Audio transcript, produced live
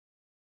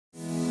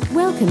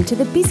Welcome to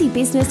the Busy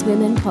Business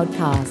Women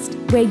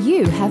podcast, where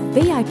you have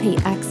VIP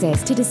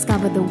access to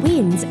discover the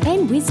wins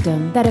and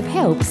wisdom that have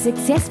helped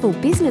successful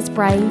business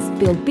brains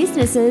build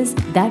businesses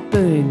that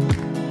boom.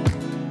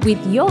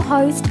 With your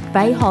host,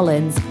 Faye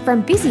Hollins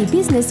from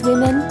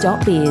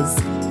busybusinesswomen.biz.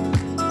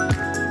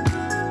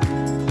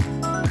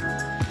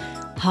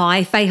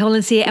 Hi, Faye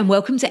Hollins here, and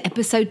welcome to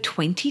episode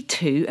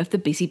 22 of the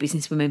Busy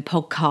Business Women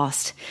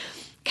podcast.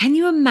 Can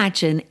you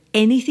imagine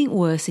anything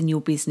worse in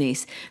your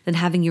business than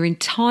having your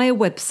entire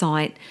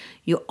website,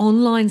 your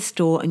online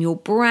store, and your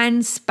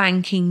brand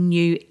spanking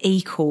new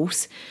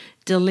e-course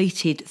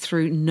deleted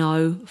through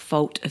no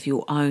fault of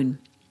your own?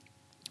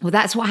 Well,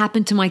 that's what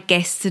happened to my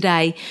guest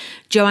today,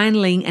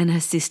 Joanne Ling and her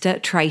sister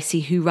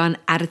Tracy, who run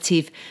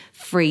Additive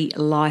Free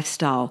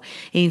Lifestyle.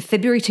 In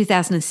February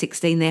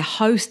 2016, their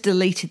host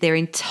deleted their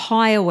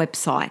entire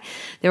website.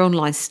 Their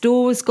online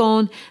store was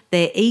gone,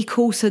 their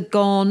e-course had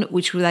gone,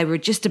 which they were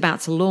just about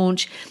to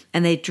launch,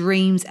 and their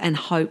dreams and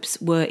hopes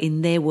were,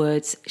 in their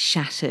words,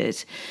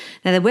 shattered.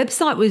 Now, their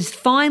website was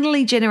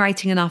finally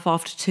generating enough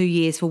after 2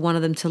 years for one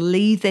of them to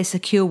leave their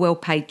secure,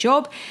 well-paid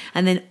job,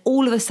 and then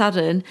all of a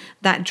sudden,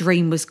 that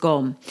dream was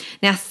gone.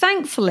 Now,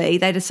 thankfully,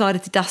 they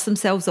decided to dust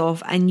themselves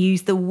off and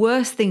use the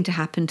worst thing to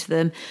happen to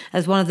them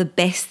as one of the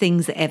best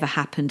things that ever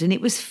happened, and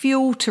it was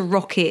fuel to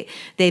rocket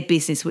their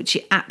business, which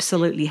it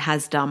absolutely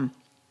has done.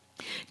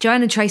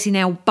 Joanne and Tracy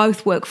now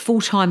both work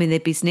full-time in their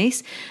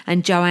business,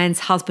 and Joanne's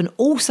husband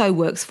also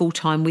works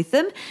full-time with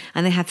them,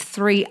 and they have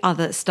 3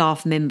 other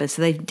staff members,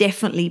 so they've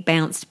definitely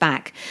bounced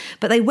back.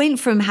 But they went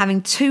from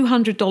having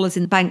 $200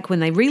 in the bank when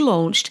they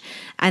relaunched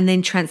and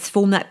then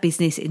transformed that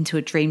business into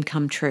a dream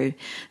come true.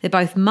 They're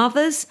both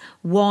mothers,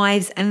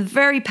 wives, and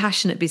very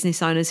passionate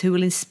business owners who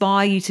will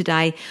inspire you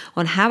today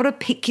on how to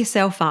pick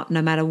yourself up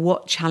no matter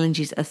what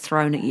challenges are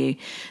thrown at you.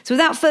 So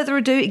without further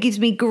ado, it gives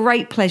me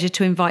great pleasure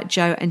to invite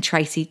Jo and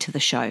Tracy to the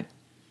show.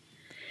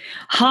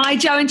 Hi,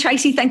 Jo and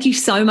Tracy. Thank you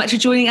so much for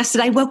joining us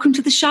today. Welcome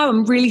to the show.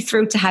 I'm really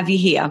thrilled to have you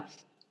here.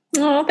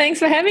 Oh, thanks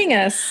for having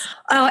us.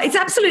 It's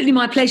absolutely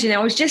my pleasure. Now,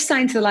 I was just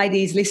saying to the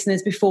ladies,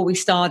 listeners, before we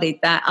started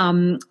that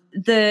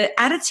the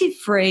Additive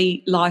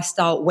Free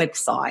Lifestyle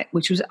website,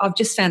 which was I've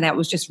just found out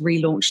was just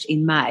relaunched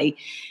in May,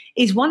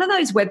 is one of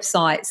those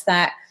websites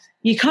that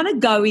you kind of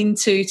go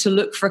into to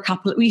look for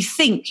you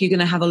think you're going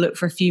to have a look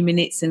for a few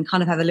minutes and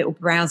kind of have a little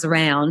browse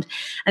around,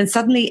 and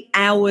suddenly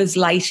hours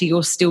later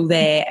you're still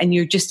there and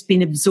you've just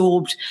been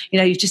absorbed. You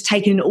know, you've just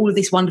taken in all of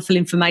this wonderful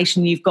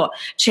information. You've got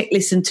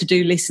checklists and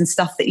to-do lists and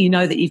stuff that you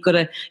know that you're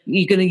going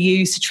to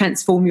use to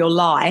transform your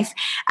life.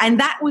 And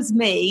that was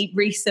me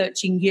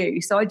researching you.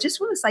 So I just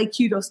want to say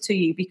kudos to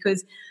you,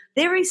 because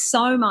there is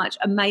so much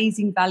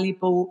amazing,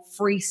 valuable,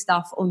 free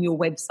stuff on your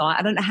website.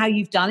 I don't know how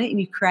you've done it,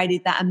 and you've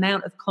created that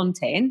amount of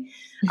content.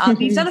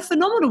 You've done a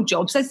phenomenal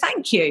job, so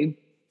thank you.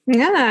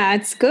 Yeah,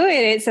 it's good.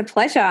 It's a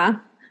pleasure.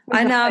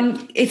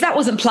 And if that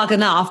wasn't plug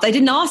enough, they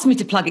didn't ask me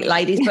to plug it,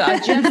 ladies, but I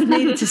just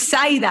needed to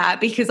say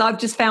that because I've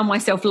just found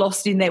myself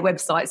lost in their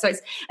website. So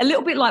it's a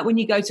little bit like when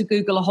you go to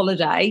Google a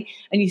holiday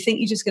and you think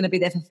you're just going to be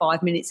there for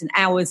 5 minutes, and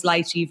hours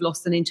later you've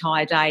lost an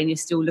entire day and you're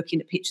still looking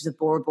at pictures of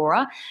Bora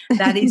Bora.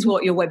 That is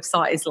what your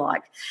website is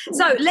like.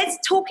 So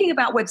talking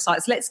about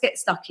websites, let's get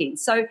stuck in.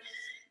 So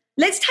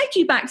let's take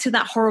you back to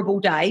that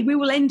horrible day. We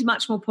will end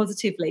much more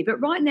positively.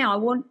 But right now I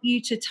want you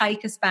to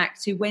take us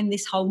back to when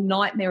this whole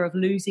nightmare of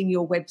losing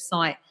your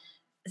website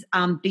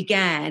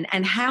began,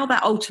 and how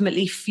that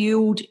ultimately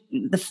fueled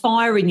the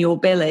fire in your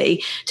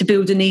belly to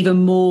build an even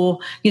more,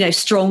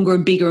 stronger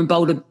and bigger and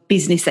bolder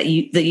business that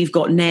you've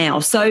got now.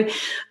 So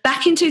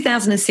back in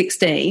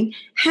 2016,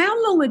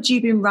 how long had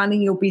you been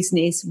running your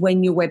business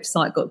when your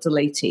website got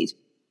deleted?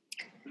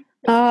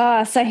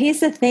 Oh, so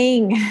here's the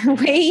thing.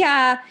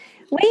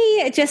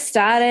 We just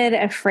started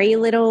a free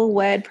little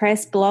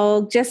WordPress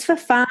blog just for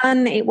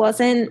fun. It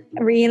wasn't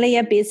really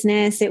a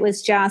business. It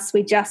was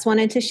we just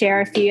wanted to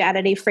share a few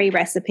additive-free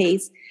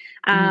recipes.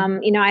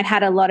 I'd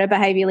had a lot of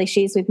behavioural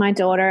issues with my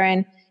daughter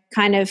and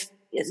kind of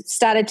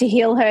started to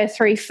heal her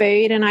through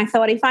food. And I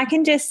thought, if I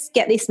can just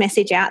get this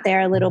message out there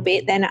a little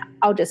bit, then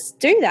I'll just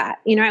do that.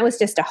 It was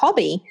just a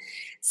hobby.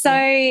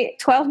 So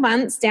 12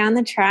 months down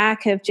the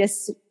track of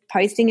just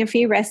posting a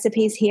few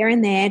recipes here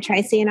and there,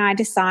 Tracy and I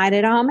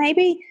decided,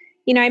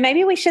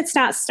 maybe we should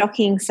start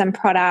stocking some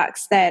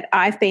products that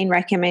I've been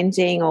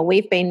recommending or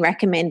we've been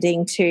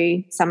recommending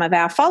to some of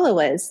our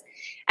followers.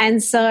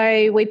 And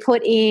so we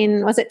put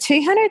in, was it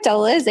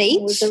 $200 each?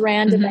 It was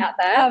around about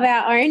that. Of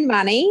our own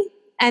money,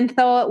 and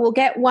thought we'll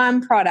get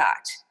one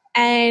product.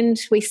 And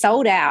we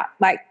sold out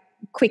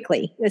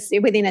quickly,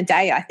 within a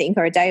day, I think,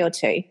 or a day or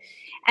two.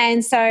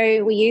 And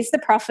so we used the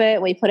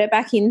profit, we put it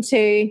back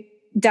into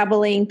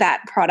doubling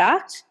that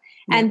product.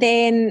 And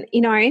then,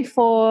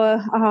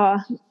 for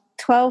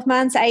 12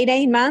 months,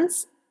 18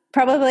 months,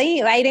 probably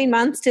 18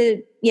 months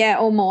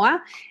or more,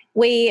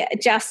 we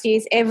just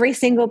used every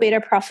single bit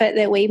of profit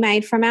that we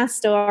made from our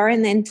store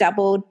and then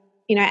doubled,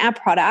 our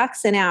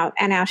products, and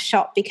our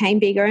shop became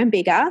bigger and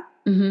bigger.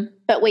 Mm-hmm.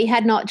 But we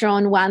had not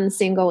drawn one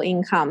single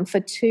income for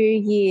 2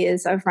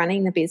 years of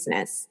running the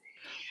business.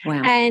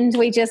 Wow. And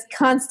we just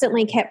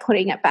constantly kept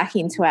putting it back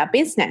into our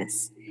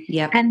business.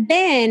 Yep. And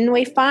then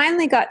we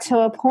finally got to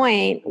a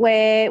point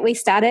where we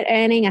started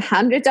earning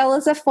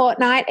 $100 a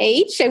fortnight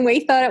each, and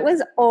we thought it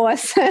was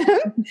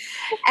awesome.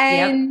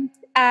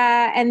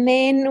 And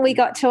then we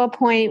got to a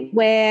point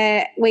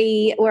where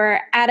we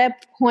were at a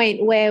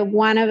point where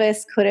one of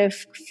us could have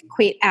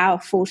quit our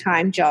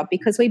full-time job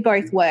because we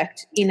both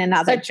worked in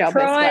another job as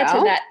well. Prior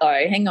to that,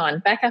 though, hang on,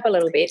 back up a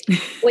little bit.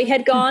 We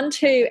had gone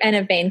to an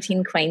event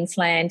in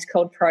Queensland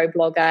called Pro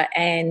Blogger,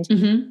 and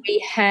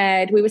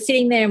we were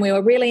sitting there and we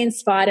were really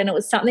inspired, and it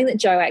was something that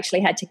Jo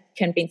actually had to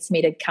convince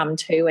me to come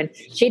to, and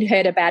she'd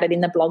heard about it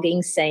in the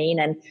blogging scene,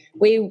 and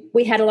we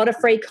had a lot of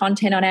free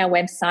content on our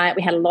website.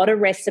 We had a lot of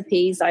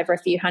recipes, over a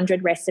few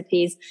hundred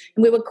recipes,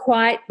 and we were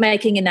quite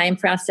making a name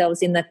for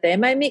ourselves in the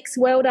Thermomix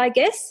world, I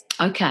guess.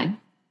 Okay.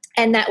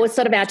 And that was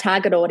sort of our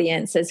target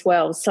audience as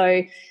well.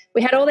 So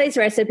we had all these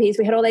recipes,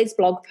 we had all these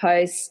blog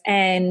posts,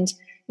 and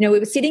we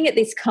were sitting at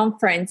this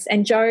conference,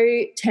 and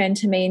Jo turned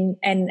to me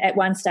and at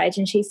one stage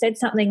and she said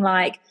something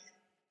like,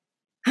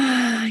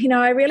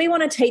 I really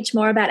want to teach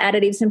more about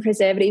additives and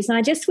preservatives, and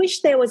I just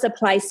wish there was a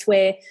place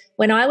where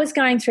when I was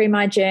going through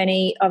my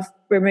journey of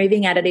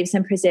removing additives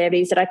and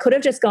preservatives that I could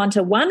have just gone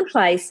to one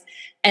place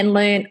and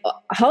learned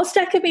a whole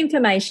stack of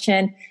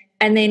information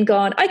and then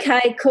gone,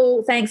 okay,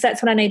 cool, thanks,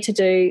 that's what I need to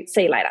do,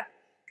 see you later.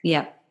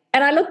 Yeah.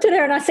 And I looked at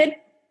her and I said,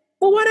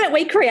 well, why don't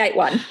we create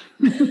one?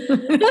 And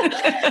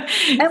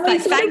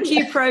thank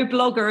you, Pro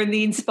Blogger, and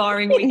the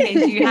inspiring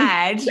weekend you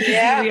had.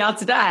 Here we are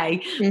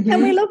today. Mm-hmm.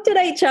 And we looked at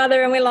each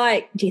other and we're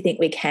like, do you think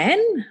we can?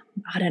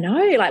 I don't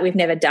know. Like, we've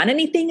never done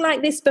anything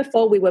like this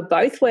before. We were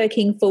both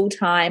working full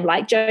time.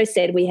 Like Jo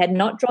said, we had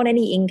not drawn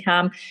any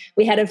income.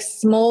 We had a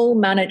small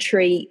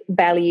monetary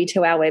value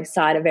to our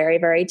website, a very,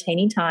 very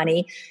teeny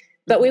tiny.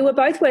 But we were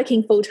both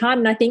working full time,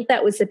 and I think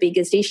that was the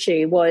biggest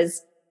issue,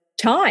 was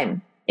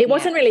time. It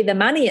wasn't really the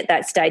money at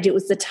that stage, it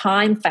was the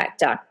time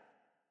factor.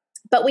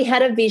 But we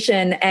had a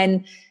vision,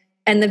 and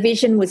the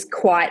vision was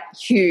quite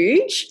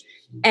huge.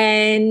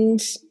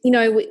 And,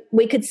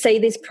 we could see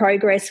this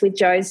progress with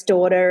Jo's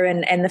daughter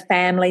and the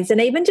families, and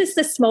even just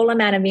the small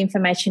amount of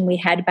information we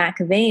had back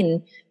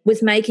then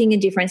was making a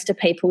difference to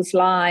people's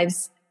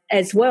lives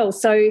as well.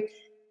 So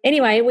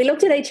anyway, we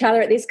looked at each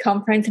other at this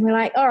conference and we're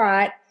like, all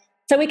right.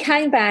 So we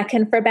came back,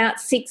 and for about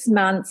 6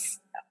 months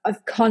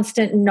of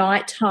constant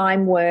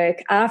nighttime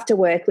work, after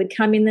work, we'd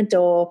come in the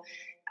door,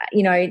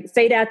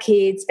 feed our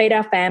kids, feed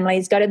our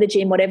families, go to the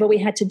gym, whatever we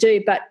had to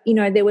do. But,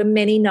 there were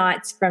many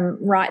nights from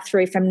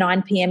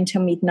 9 p.m.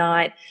 till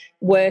midnight,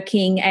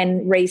 working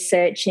and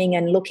researching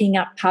and looking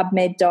up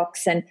PubMed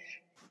docs and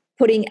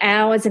putting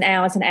hours and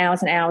hours and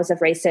hours and hours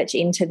of research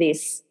into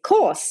this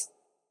course.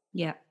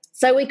 Yeah.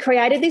 So we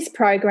created this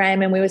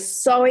program and we were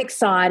so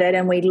excited,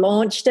 and we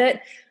launched it.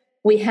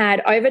 We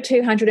had over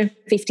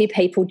 250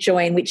 people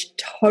join, which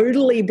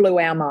totally blew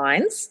our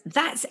minds.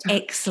 That's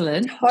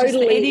excellent.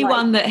 Totally. Just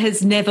anyone that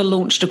has never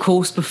launched a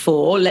course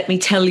before, let me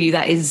tell you,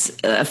 that is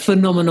a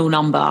phenomenal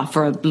number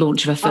for a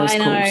launch of a first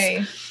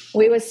course.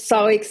 We were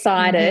so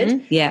excited.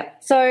 Mm-hmm. Yeah.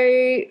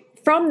 So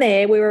from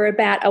there, we were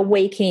about a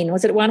week in.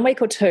 Was it 1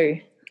 week or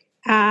 2?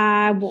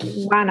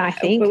 One, I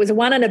think. It was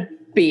 1 and a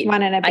bit.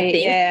 1 and a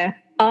bit, yeah.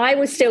 I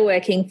was still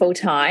working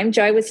full-time.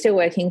 Jo was still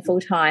working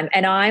full-time,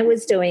 and I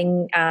was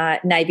doing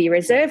Navy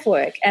Reserve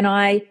work,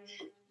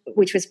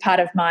 which was part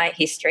of my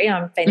history.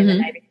 I've been in the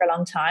Navy for a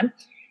long time.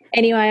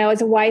 Anyway, I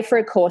was away for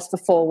a course for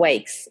 4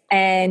 weeks,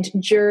 and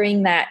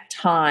during that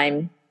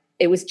time,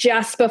 it was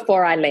just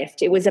before I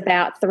left. It was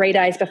about 3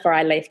 days before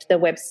I left, the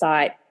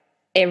website,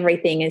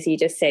 everything, as you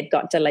just said,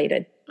 got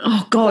deleted.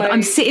 Oh, God,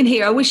 I'm sitting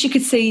here. I wish you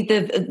could see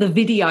the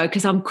video,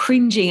 because I'm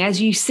cringing. As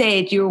you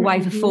said, you were away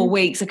for 4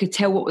 weeks. I could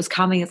tell what was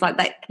coming. It's like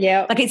that.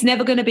 Yeah. Like, it's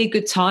never going to be a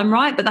good time,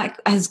 right? But that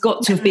has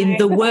got to have been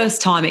the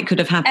worst time it could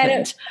have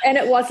happened. And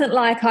it wasn't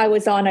like I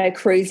was on a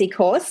cruisy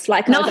course.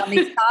 Like, I was on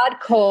this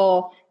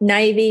hardcore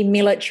Navy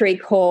military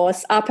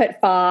course, up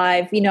at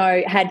 5,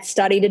 had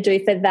study to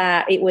do for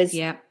that. It was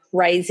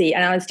crazy.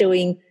 And I was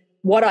doing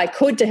what I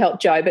could to help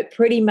Jo, but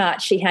pretty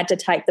much she had to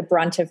take the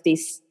brunt of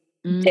this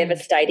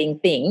devastating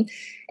thing.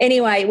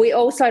 Anyway, we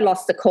also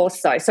lost the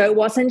course though. So it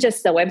wasn't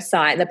just the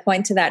website. The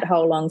point to that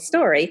whole long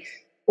story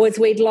was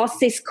we'd lost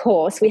this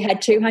course. We had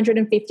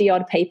 250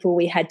 odd people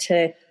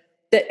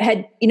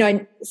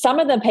some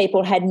of the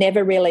people had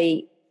never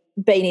really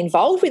been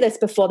involved with us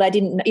before. They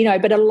didn't,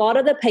 but a lot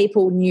of the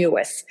people knew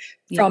us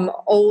from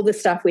all the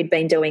stuff we'd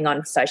been doing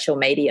on social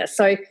media.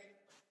 So do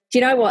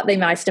you know what the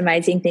most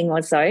amazing thing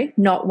was though?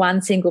 Not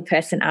one single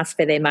person asked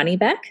for their money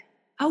back.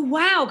 Oh,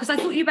 wow, because I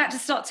thought you were about to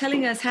start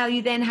telling us how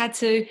you then had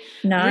to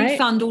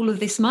refund all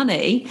of this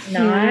money.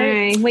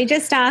 No, we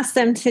just asked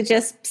them to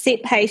just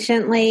sit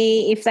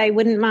patiently, if they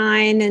wouldn't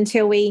mind,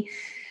 until we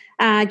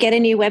get a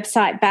new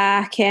website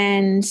back.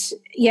 And,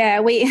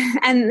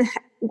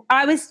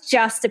 I was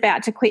just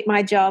about to quit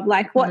my job.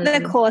 Like, what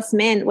the course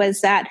meant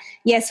was that,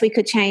 yes, we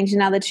could change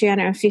another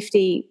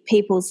 250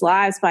 people's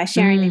lives by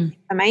sharing this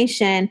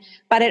information,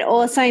 but it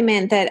also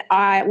meant that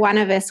one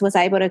of us was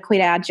able to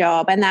quit our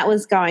job, and that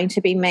was going to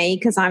be me,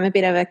 because I'm a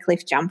bit of a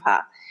cliff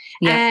jumper.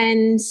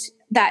 And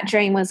that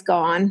dream was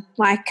gone,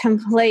 like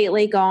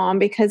completely gone,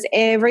 because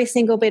every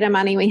single bit of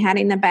money we had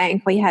in the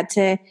bank, we had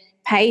to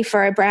pay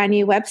for a brand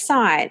new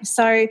website.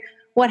 So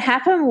what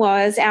happened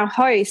was our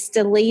host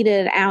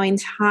deleted our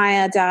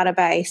entire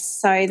database.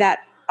 So that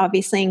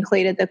obviously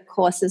included the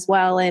course as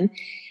well. And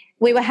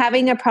we were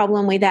having a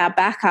problem with our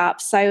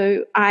backup.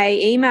 So I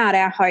emailed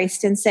our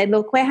host and said,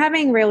 look, we're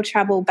having real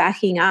trouble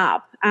backing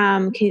up.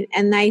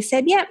 And they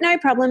said, yep, no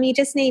problem. You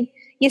just need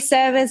your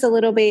server's a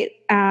little bit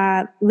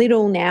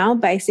little now,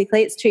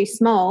 basically. It's too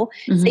small.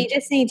 So you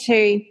just need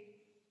to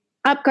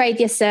upgrade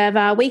your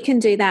server. We can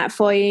do that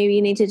for you.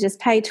 You need to just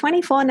pay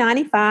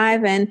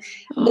 $24.95 and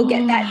we'll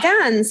get that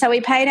done. So we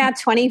paid our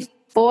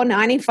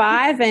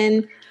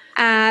 $24.95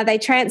 and they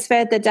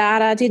transferred the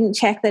data, didn't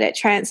check that it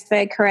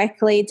transferred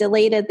correctly,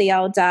 deleted the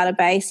old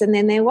database, and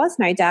then there was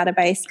no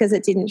database because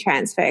it didn't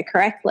transfer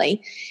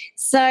correctly.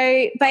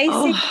 So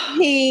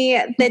basically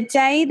the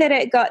day that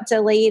it got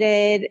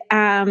deleted,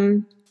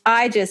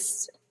 I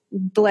just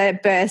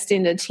burst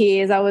into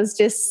tears. I was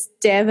just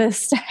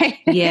devastated,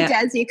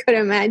 as you could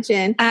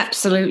imagine.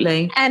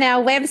 Absolutely. And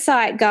our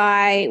website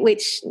guy,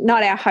 which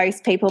not our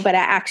host people, but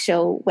our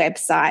actual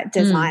website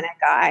designer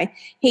guy,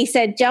 he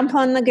said, jump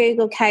on the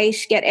Google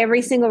cache, get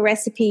every single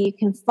recipe you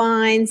can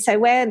find. So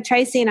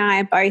Tracy and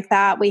I are both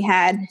up. We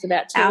had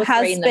our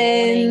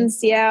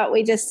husbands.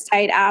 We just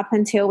stayed up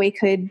until we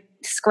could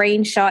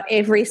screenshot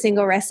every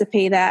single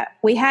recipe that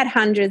we had.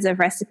 Hundreds of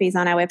recipes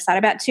on our website,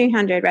 about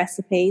 200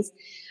 recipes.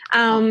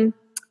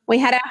 We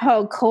had our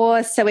whole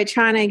course, so we're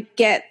trying to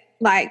get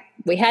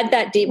we had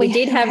that. We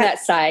did have that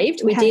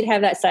saved. We did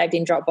have that saved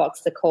in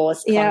Dropbox, the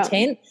course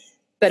content.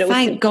 But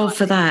thank God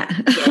for that.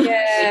 We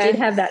did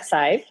have that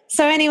saved.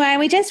 So anyway,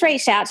 we just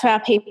reached out to our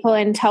people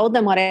and told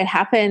them what had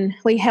happened.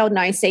 We held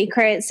no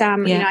secrets. I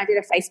did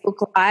a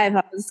Facebook Live.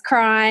 I was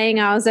crying.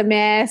 I was a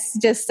mess,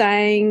 just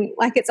saying,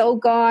 it's all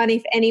gone.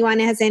 If anyone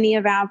has any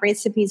of our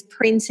recipes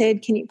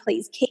printed, can you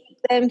please keep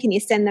them? Can you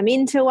send them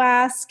in to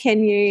us?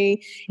 Can you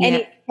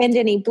send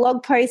any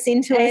blog posts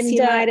into us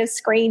you might have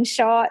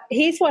screenshot?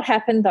 Here's what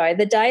happened, though.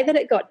 The day that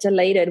it got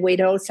deleted,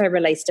 we'd also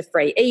released a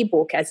free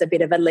ebook as a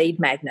bit of a lead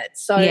magnet.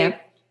 So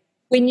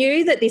we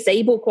knew that this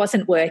ebook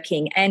wasn't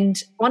working.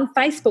 And on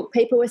Facebook,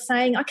 people were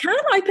saying, I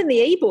can't open the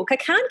ebook. I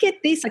can't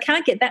get this. I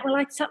can't get that. We're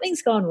like,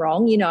 something's gone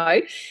wrong, Yeah.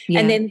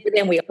 And then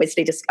we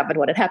obviously discovered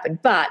what had happened.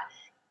 But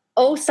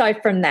also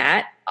from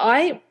that,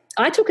 I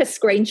took a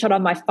screenshot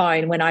on my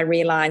phone when I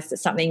realised that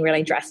something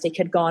really drastic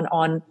had gone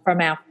on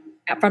from our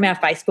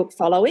Facebook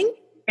following,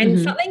 and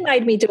something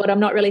made me do it.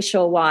 I'm not really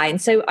sure why.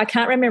 And so I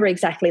can't remember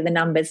exactly the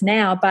numbers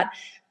now, but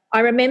I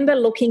remember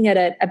looking at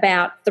it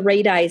about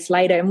 3 days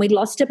later and we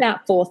lost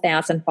about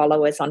 4,000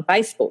 followers on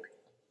Facebook.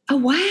 Oh,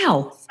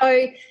 wow.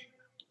 So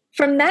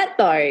from that,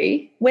 though,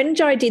 when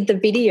Jo did the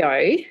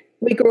video,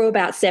 we grew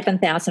about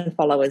 7,000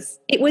 followers.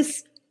 It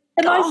was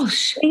the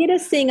most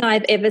weirdest thing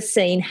I've ever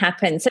seen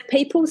happen. So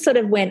people sort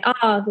of went,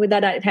 they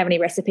don't have any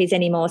recipes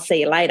anymore, see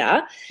you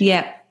later.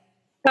 Yeah.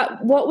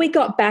 But what we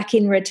got back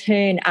in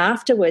return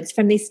afterwards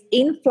from this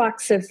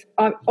influx of,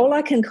 all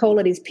I can call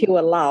it is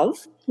pure love.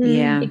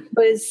 Yeah.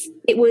 Because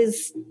it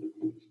was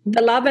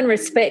the love and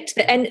respect.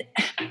 And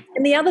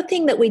the other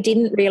thing that we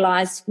didn't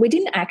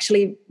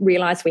actually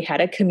realise we had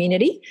a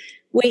community.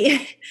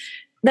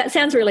 That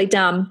sounds really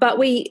dumb, but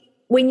we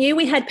knew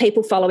we had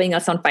people following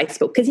us on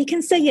Facebook because you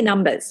can see your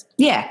numbers.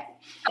 Yeah.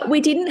 But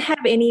we didn't have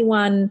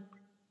anyone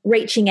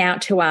reaching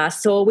out to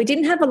us, or we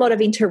didn't have a lot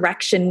of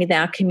interaction with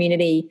our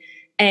community,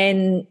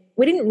 and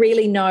we didn't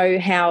really know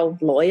how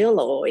loyal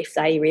or if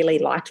they really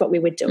liked what we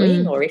were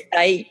doing or if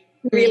they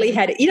really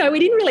had, we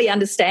didn't really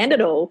understand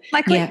it all.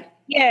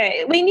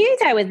 We knew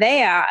they were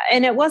there,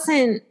 and it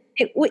wasn't,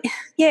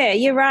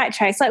 you're right,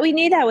 Trace. We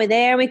knew they were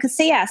there and we could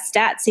see our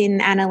stats in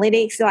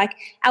analytics.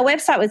 Our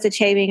website was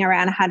achieving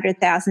around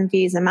 100,000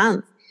 views a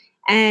month,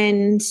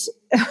 and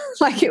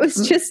it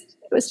was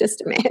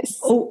just a mess.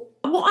 Oh,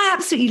 what I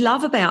absolutely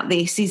love about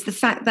this is the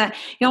fact that,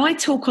 I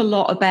talk a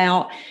lot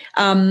about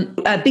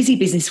busy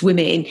business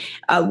women.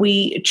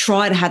 We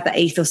try to have that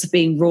ethos of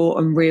being raw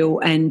and real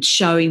and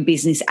showing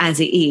business as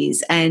it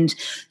is. And,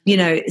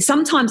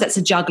 sometimes that's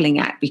a juggling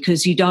act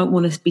because you don't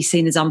want to be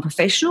seen as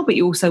unprofessional, but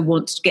you also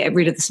want to get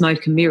rid of the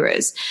smoke and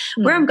mirrors.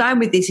 Where I'm going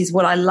with this is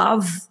what I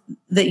love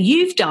that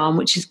you've done,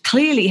 which has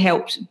clearly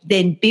helped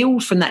then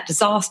build from that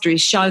disaster,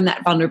 is shown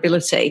that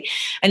vulnerability.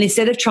 And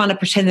instead of trying to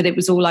pretend that it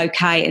was all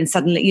okay and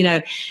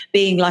suddenly,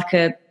 being like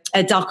a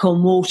duck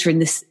on water in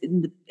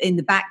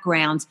the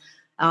background,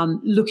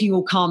 looking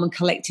all calm and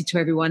collected to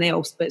everyone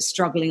else, but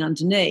struggling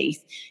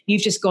underneath,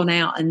 you've just gone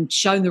out and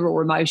shown the raw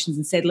emotions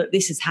and said, look,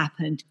 this has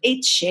happened.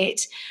 It's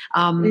shit,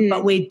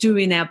 but we're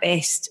doing our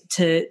best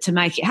to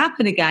make it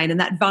happen again. And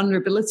that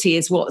vulnerability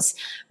is what's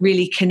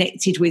really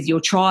connected with your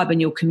tribe and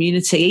your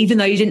community, even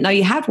though you didn't know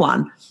you had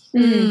one.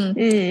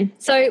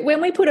 So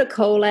when we put a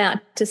call out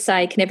to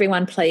say, can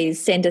everyone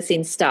please send us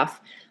in stuff,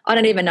 I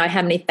don't even know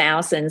how many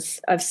thousands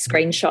of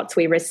screenshots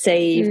we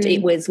received.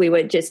 We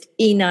were just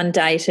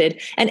inundated.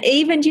 And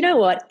even, do you know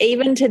what,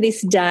 even to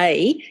this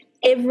day,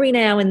 every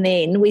now and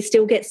then we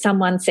still get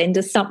someone send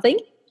us something.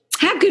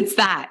 How good's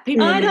that?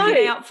 People are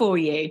looking out for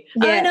you.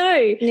 Yeah. I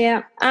know.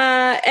 Yeah.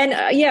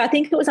 I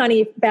think it was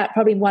only about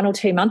probably 1 or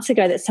 2 months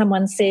ago that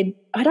someone said,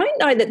 I don't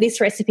know that this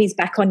recipe's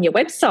back on your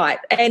website,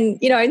 and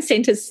and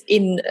sent us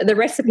in the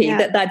recipe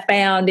that they'd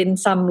found in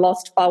some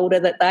lost folder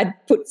that they'd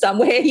put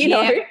somewhere, you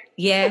know.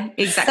 Yeah,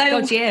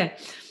 exactly.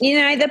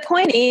 The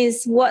point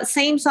is, what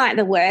seems like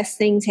the worst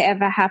thing to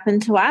ever happen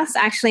to us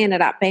actually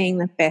ended up being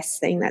the best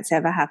thing that's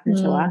ever happened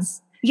to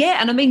us. Yeah,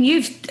 and I mean,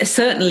 you've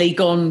certainly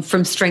gone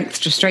from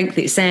strength to strength,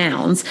 it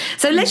sounds.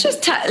 So let's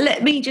just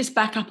let me just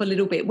back up a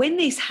little bit. When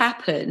this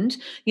happened,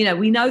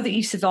 we know that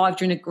you survived.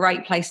 You're in a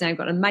great place now. You've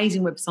got an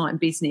amazing website and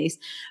business.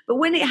 But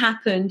when it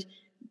happened,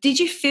 did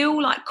you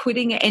feel like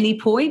quitting at any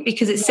point?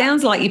 Because it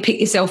sounds like you picked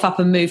yourself up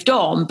and moved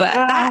on, but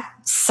that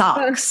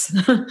sucks.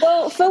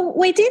 Well,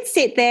 we did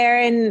sit there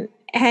and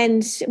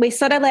we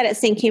sort of let it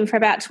sink in for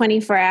about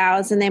 24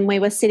 hours, and then we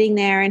were sitting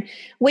there, and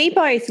we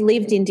both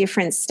lived in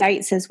different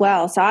states as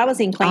well. So I was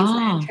in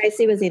Queensland,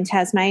 Tracy was in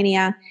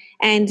Tasmania,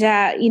 and,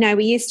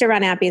 we used to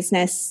run our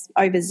business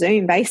over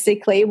Zoom,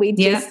 basically. We'd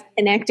just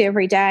connect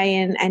every day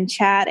and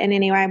chat, and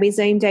anyway, we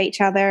Zoomed each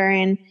other,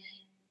 and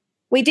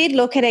we did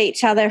look at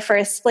each other for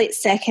a split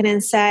second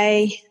and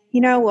say,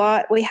 you know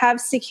what, we have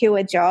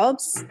secure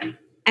jobs,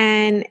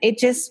 and it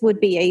just would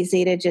be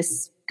easy to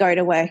just go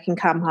to work and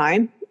come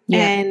home.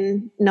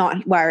 And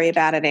not worry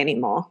about it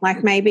anymore.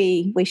 Like,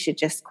 maybe we should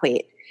just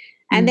quit.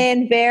 And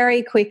then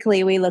very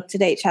quickly we looked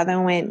at each other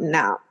and went,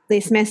 no,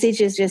 this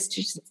message is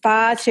just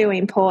far too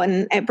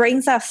important. It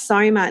brings us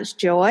so much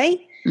joy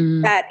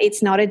that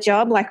it's not a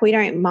job. Like, we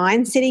don't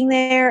mind sitting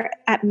there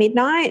at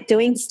midnight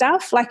doing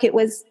stuff. Like, it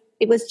was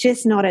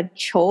just not a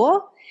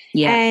chore.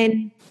 Yeah.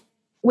 And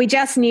we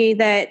just knew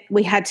that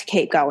we had to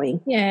keep going.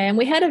 Yeah, and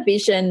we had a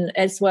vision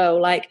as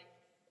well. Like,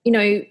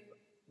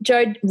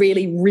 Jo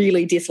really,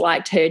 really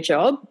disliked her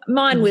job.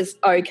 Mine was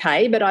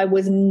okay, but I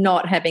was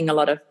not having a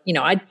lot of,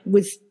 I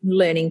was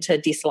learning to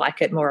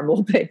dislike it more and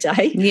more per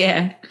day.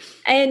 Yeah.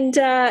 And,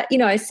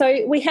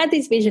 so we had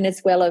this vision as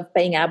well of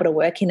being able to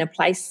work in a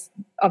place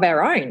of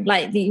our own.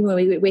 Like,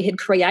 we had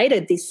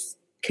created this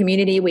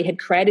community, we had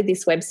created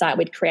this website,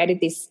 we'd created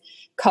this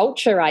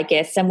culture, I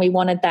guess, and we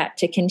wanted that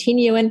to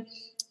continue. And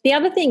the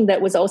other thing that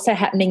was also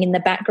happening in the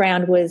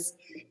background was,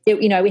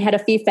 we had a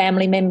few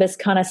family members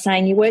kind of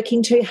saying, you're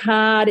working too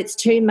hard, it's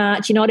too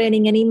much, you're not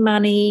earning any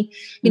money,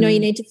 you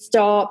need to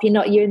stop,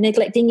 you're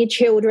neglecting your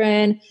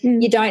children,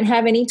 you don't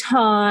have any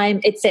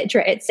time,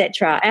 etc.,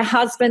 etc. Our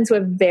husbands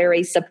were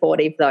very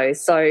supportive though,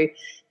 so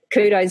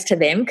kudos to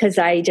them because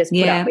they just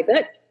put up with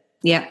it.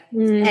 Yeah.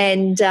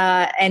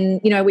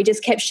 And we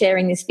just kept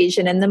sharing this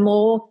vision, and the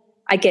more,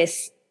 I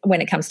guess,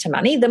 when it comes to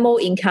money, the more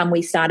income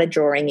we started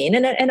drawing in,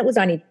 and it was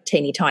only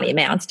teeny tiny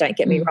amounts, don't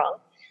get me wrong.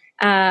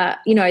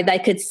 They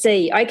could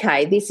see,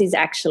 okay, this is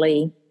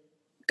actually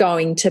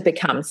going to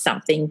become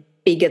something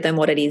bigger than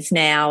what it is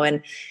now.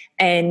 And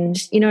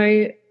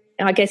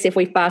I guess if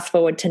we fast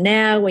forward to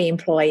now, we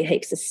employ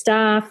heaps of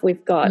staff.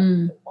 We've got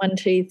 1,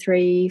 2,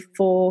 3,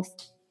 4,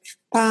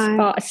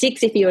 5,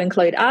 6 if you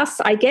include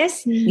us, I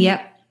guess.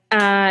 Yep.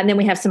 And then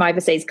we have some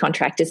overseas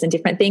contractors and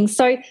different things.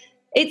 So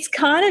it's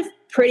kind of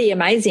pretty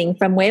amazing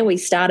from where we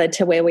started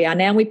to where we are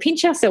now. We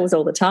pinch ourselves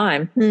all the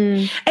time.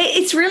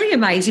 It's really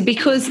amazing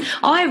because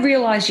I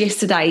realised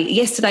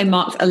yesterday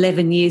marked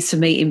 11 years for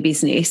me in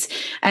business,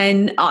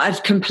 and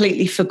I'd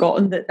completely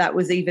forgotten that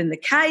was even the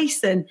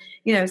case. And,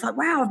 it's like,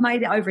 wow, I've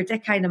made it over a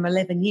decade, I'm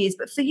 11 years.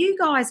 But for you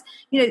guys,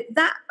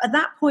 that at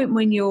that point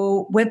when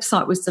your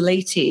website was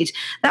deleted,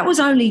 that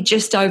was only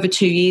just over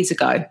 2 years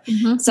ago.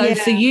 So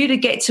for you to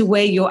get to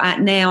where you're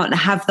at now and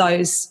have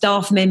those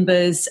staff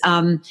members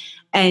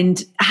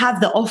and have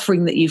the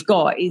offering that you've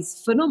got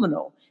is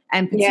phenomenal.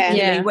 And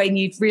particularly when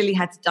you've really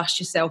had to dust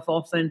yourself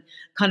off and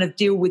kind of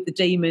deal with the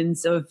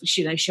demons of,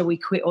 shall we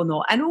quit or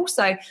not? And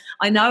also,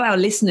 I know our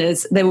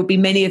listeners, there will be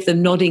many of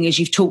them nodding as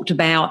you've talked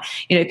about,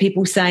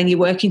 people saying you're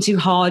working too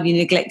hard, you're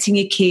neglecting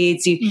your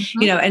kids,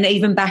 and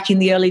even back in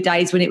the early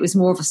days when it was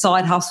more of a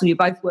side hustle, you're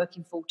both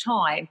working full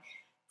time.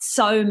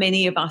 So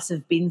many of us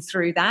have been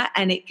through that,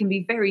 and it can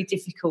be very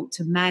difficult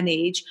to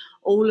manage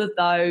all of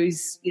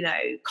those,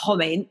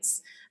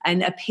 comments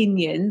and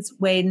opinions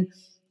when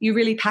you're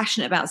really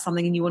passionate about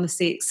something and you want to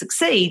see it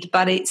succeed,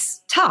 but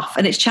it's tough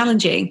and it's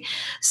challenging.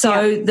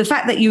 So the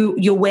fact that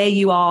you're where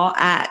you are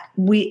at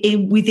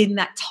within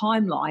that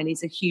timeline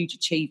is a huge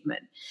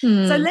achievement.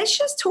 So let's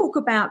just talk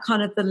about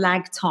kind of the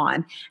lag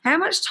time. How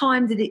much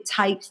time did it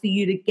take for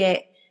you to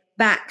get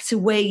back to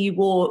where you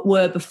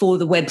were before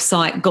the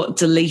website got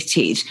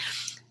deleted?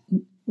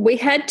 We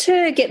had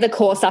to get the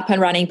course up and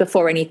running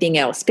before anything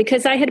else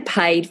because they had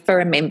paid for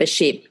a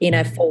membership in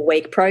a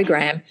 4-week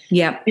program.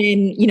 Yeah.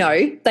 And,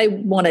 they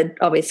wanted,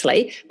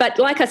 obviously. But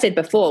like I said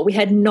before, we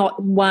had not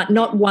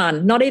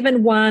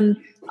even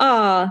one,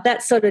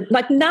 that sort of,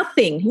 like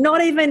nothing,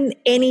 not even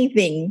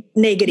anything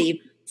negative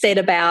said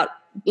about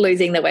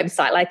losing the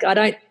website. Like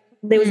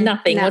there was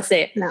nothing, No, was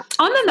there? no.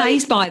 I'm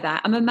amazed by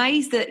that. I'm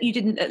amazed that you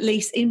didn't, at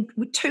least in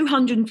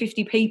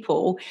 250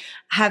 people,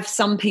 have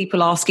some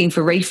people asking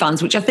for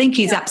refunds, which I think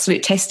is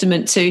absolute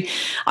testament to,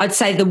 I'd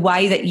say, the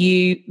way that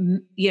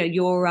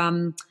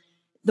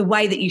the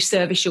way that you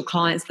service your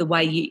clients, the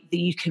way that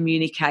you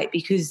communicate,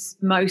 because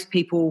most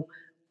people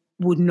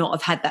would not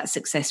have had that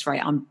success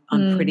rate. I'm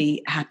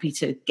pretty happy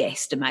to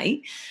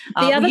guesstimate.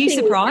 Were you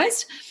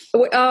surprised?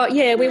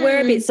 Yeah, we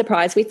were a bit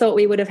surprised. We thought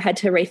we would have had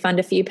to refund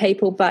a few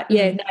people, but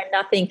no,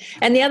 nothing.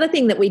 And the other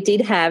thing that we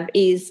did have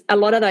is a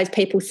lot of those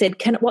people said,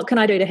 what can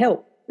I do to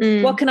help?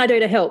 What can I do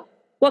to help?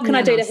 What can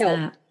I do to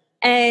help?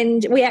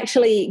 And we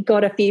actually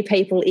got a few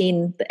people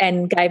in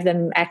and gave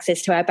them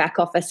access to our back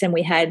office, and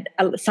we had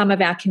some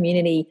of our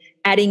community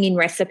adding in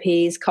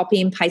recipes, copy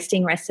and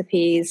pasting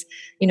recipes,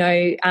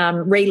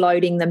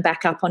 reloading them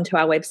back up onto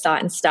our website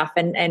and stuff.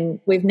 And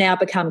we've now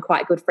become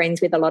quite good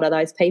friends with a lot of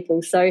those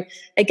people. So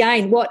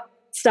again, what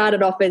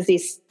started off as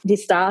this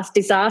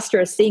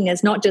disastrous thing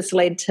has not just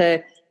led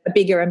to a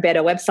bigger and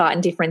better website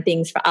and different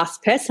things for us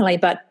personally,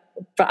 but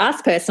for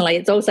us personally,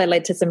 it's also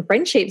led to some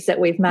friendships that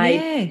we've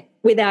made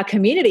with our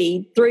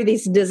community through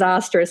this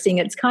disastrous thing.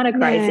 It's kind of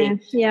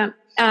crazy. Yeah.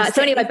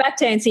 So anyway, back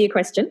to answer your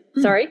question.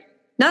 Sorry.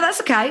 No, that's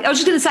okay. I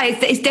was just going to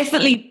say it's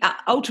definitely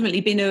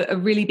ultimately been a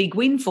really big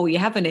win for you,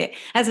 hasn't it?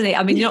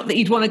 I mean, not that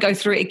you'd want to go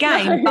through it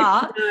again,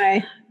 but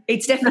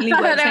it's definitely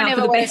worked out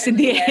for the best in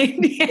the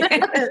end.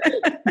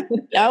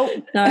 No.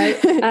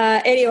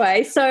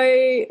 Anyway,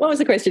 so what was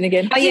the question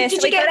again? Did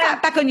you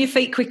get back on your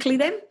feet quickly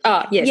then?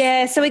 Oh, yes.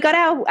 Yeah, so we got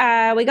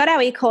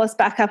our e-course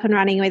back up and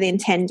running within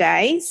 10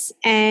 days.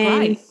 And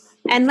Great.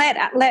 And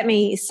let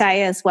me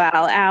say as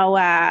well,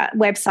 our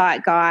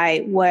website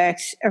guy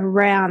worked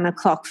around the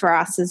clock for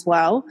us as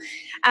well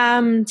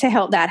to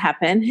help that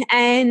happen.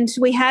 And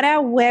we had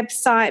our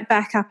website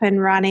back up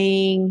and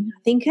running,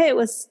 I think it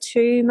was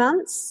 2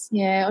 months.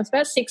 Yeah, it was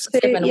about 6 or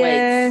 7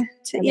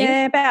 weeks.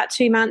 Yeah, about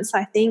 2 months,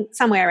 I think,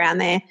 somewhere around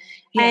there.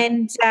 Yeah.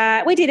 And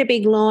we did a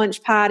big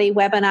launch party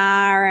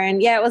webinar,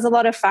 and, it was a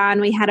lot of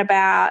fun. We had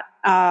about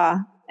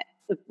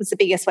it was the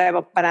biggest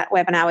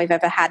webinar we've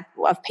ever had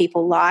of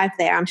people live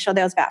there. I'm sure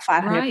there was about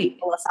 500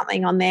 people or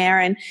something on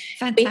there. And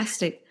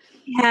fantastic.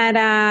 We had,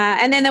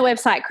 and then the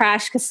website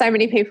crashed because so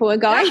many people were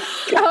going to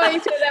the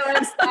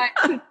website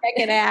to check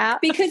it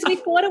out. Because we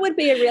thought it would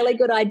be a really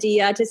good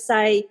idea to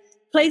say,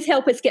 please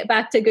help us get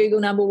back to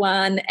Google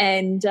 #1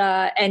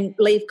 and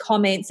leave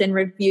comments and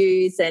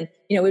reviews, and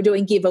we're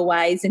doing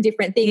giveaways and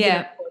different things. Yeah.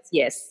 And of course,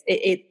 yes,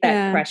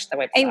 that crashed the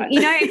website. And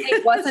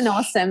it was an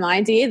awesome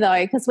idea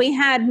though, because we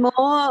had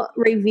more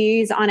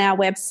reviews on our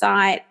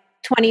website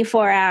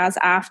 24 hours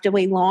after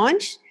we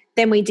launched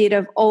than we did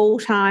of all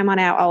time on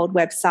our old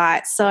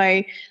website.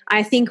 So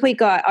I think we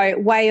got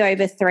way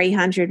over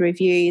 300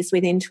 reviews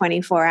within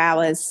 24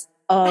 hours.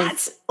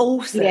 That's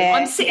awesome. Yeah,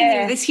 I'm sitting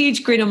here with this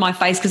huge grin on my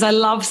face because I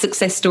love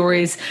success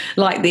stories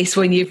like this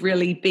when you've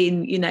really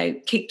been,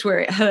 kicked where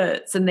it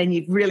hurts and then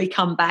you've really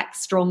come back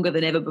stronger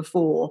than ever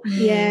before.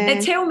 Yeah.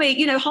 And tell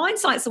me,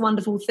 hindsight's a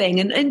wonderful thing.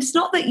 And it's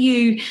not that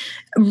you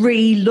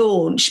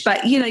relaunch,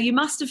 but, you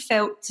must have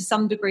felt to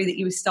some degree that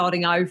you were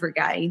starting over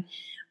again.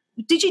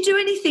 Did you do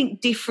anything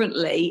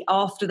differently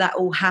after that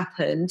all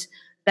happened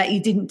that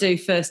you didn't do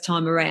first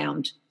time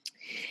around?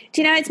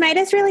 Do it's made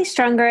us really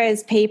stronger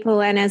as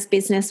people and as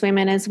business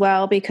women as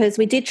well, because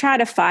we did try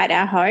to fight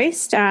our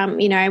host.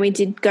 We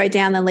did go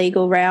down the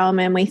legal realm,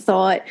 and we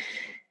thought,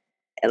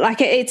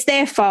 it's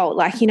their fault.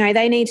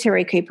 They need to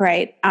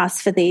recuperate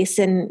us for this,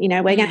 and,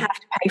 we're going to have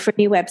to pay for a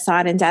new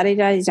website and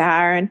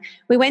da-da-da-da. And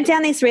we went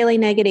down this really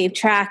negative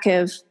track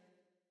of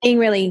being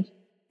really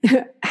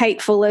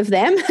hateful of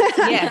them.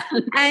 Yeah.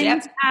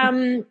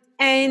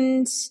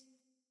 And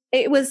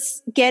it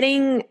was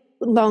getting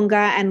longer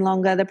and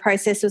longer. The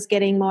process was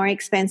getting more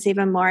expensive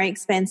and more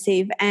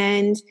expensive,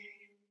 and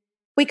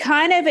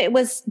it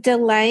was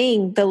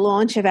delaying the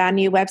launch of our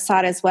new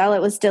website as well.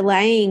 It was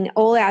delaying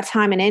all our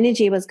time and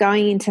energy was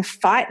going into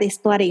fight this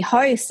bloody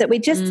host that we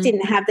just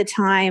didn't have the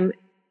time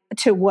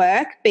to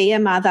work, be a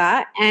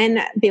mother and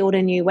build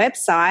a new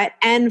website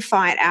and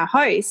fight our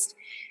host.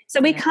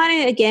 So we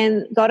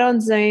again got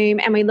on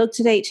Zoom and we looked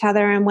at each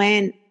other and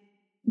went,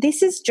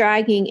 this is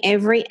dragging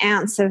every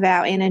ounce of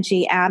our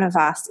energy out of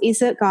us.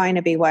 Is it going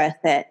to be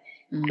worth it?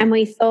 And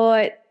we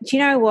thought, do you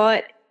know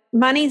what?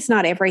 Money's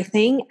not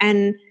everything,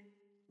 and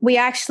we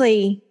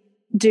actually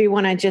do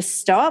want to just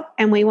stop,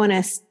 and we want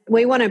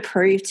to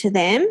prove to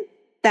them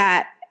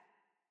that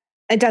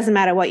it doesn't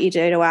matter what you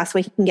do to us,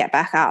 we can get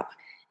back up.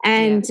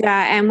 And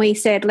we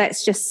said,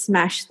 let's just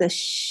smash the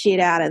shit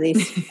out of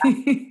this.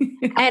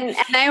 and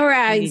they were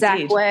our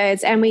exact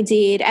words, and we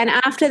did. And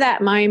after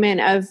that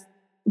moment of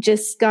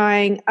just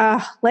going,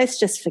 let's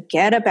just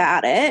forget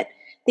about it,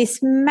 this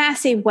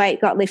massive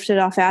weight got lifted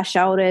off our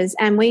shoulders,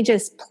 and we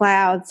just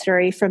plowed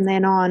through from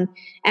then on,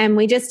 and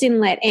we just didn't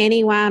let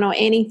anyone or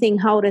anything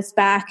hold us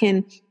back.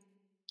 And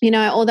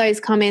all those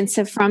comments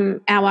are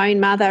from our own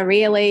mother,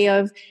 really,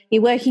 of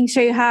you're working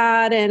too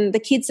hard and the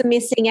kids are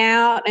missing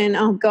out, and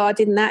oh God,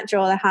 didn't that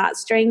draw the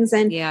heartstrings?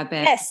 And yeah, I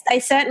bet. Yes, they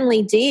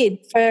certainly did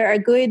for a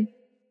good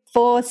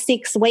for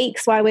 6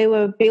 weeks while we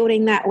were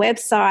building that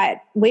website,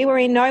 we were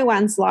in no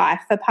one's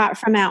life apart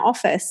from our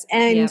office.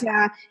 And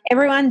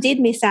everyone did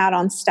miss out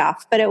on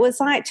stuff, but it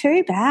was like,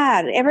 too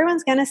bad.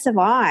 Everyone's going to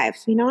survive,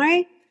 you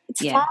know?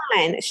 It's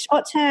fine.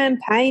 Short-term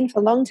pain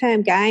for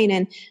long-term gain.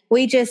 And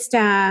we just,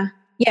 and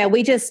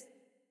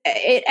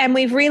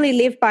we've really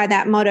lived by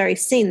that motto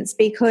since,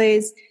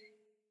 because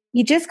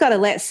you just got to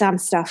let some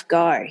stuff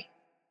go.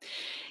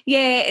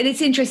 Yeah, and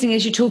it's interesting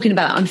as you're talking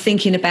about, I'm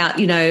thinking about,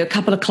 you know, a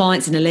couple of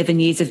clients in 11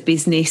 years of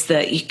business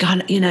that you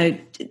kind of, you know,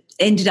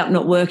 ended up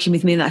not working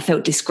with me and I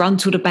felt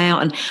disgruntled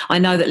about. And I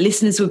know that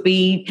listeners would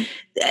be,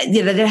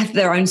 you know, they have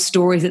their own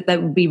stories that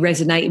would be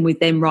resonating with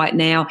them right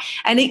now.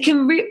 And it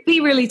can be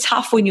really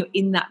tough when you're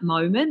in that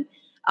moment.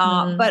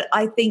 But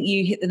I think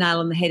you hit the nail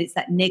on the head. It's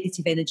that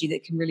negative energy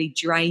that can really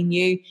drain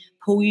you,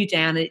 pull you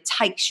down, and it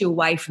takes you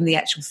away from the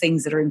actual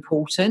things that are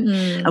important.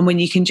 And when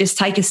you can just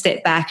take a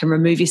step back and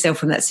remove yourself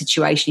from that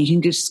situation, you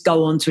can just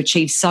go on to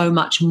achieve so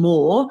much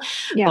more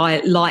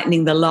by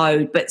lightening the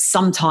load. But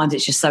sometimes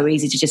it's just so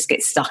easy to just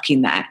get stuck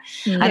in that.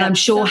 And I'm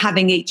sure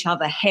having each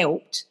other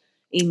helped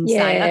in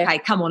saying, okay,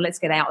 come on, let's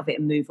get out of it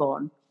and move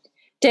on.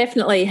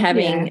 Definitely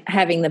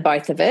having the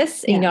both of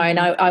us, you know, and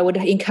I would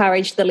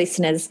encourage the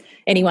listeners,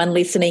 anyone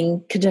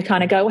listening, to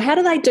kind of go, well, how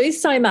do they do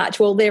so much?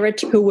 Well, there are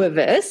two of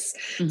us.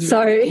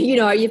 So, you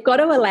know, you've got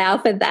to allow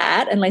for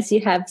that unless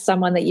you have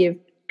someone that you're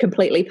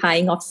completely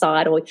paying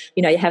offside, or,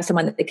 you know, you have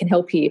someone that can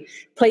help you.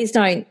 Please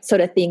don't sort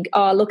of think,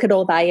 oh, look at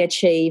all they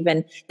achieve.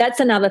 And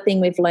that's another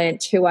thing we've learned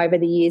too over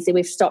the years, that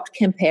we've stopped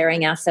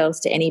comparing ourselves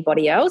to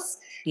anybody else.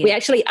 We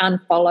actually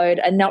unfollowed,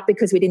 and not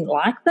because we didn't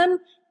like them,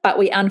 but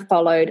we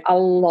unfollowed a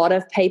lot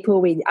of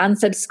people. We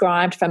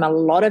unsubscribed from a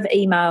lot of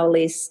email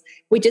lists.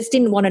 We just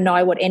didn't want to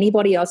know what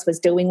anybody else was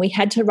doing. We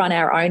had to run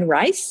our own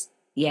race.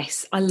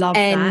 Yes, I love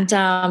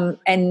that.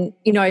 And,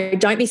 you know,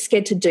 don't be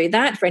scared to do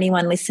that. For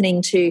anyone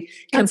listening, to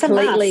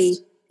completely,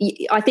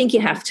 I think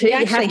you have to.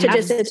 You have to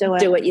just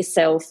do it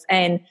yourself.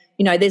 And,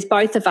 you know, there's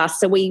both of us,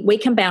 so we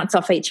can bounce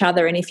off each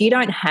other. And if you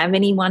don't have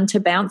anyone to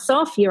bounce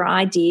off your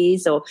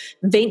ideas or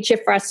vent your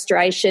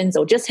frustrations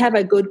or just have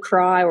a good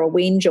cry or a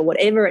whinge or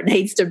whatever it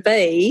needs to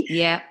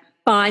be,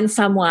 find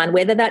someone,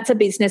 whether that's a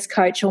business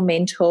coach or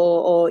mentor,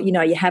 or, you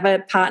know, you have a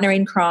partner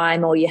in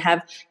crime, or you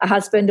have a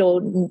husband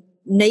or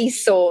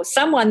niece or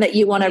someone that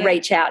you want to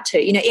reach out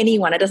to, you know,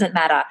 anyone, it doesn't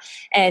matter.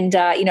 And,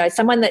 you know,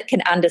 someone that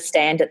can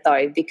understand it,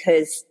 though,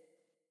 because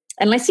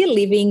unless you're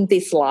living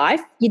this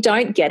life, you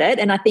don't get it.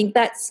 And I think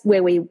that's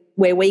where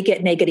we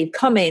get negative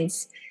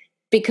comments,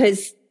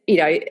 because, you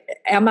know,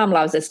 our mum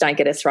loves us, don't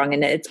get us wrong,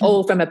 and it's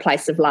all from a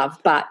place of love.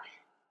 But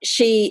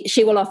she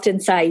will often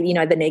say, you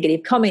know, the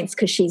negative comments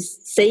because she's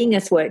seeing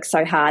us work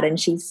so hard and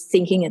she's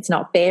thinking it's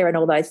not fair and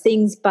all those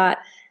things. But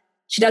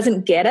she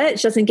doesn't get it.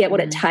 She doesn't get what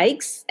it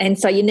takes. And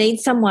so you need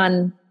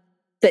someone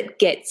that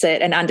gets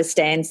it and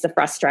understands the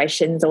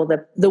frustrations or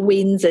the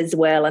wins as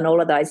well, and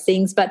all of those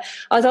things. But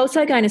I was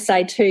also going to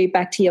say too,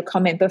 back to your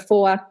comment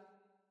before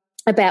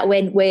about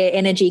where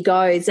energy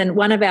goes, and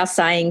one of our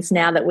sayings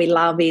now that we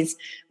love is,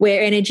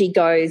 where energy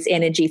goes,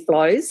 energy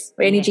flows.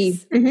 Energy,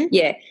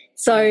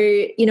 So,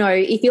 you know,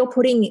 if you're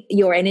putting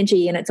your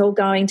energy and it's all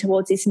going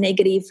towards this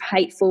negative,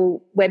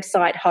 hateful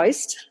website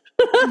host,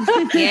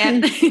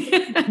 then that's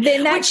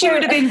which you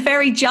would have been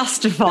very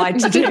justified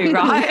to do,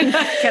 right?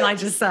 Can I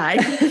just say?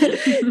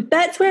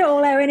 That's where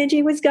all our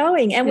energy was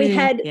going, and we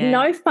had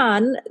no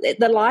fun.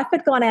 The life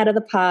had gone out of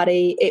the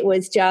party. It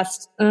was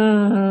just,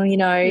 you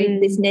know,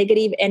 this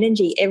negative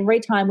energy every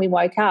time we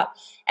woke up.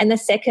 And the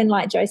second,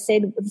 like Jo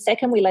said, the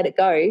second we let it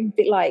go, a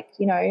bit like,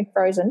 you know,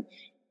 Frozen.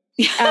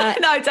 No,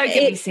 don't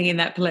get me singing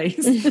that, please.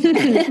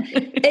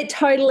 It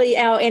totally,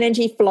 our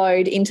energy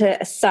flowed into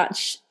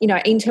such, you know,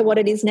 into what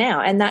it is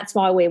now. And that's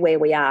why we're where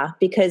we are,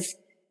 because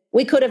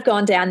we could have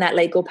gone down that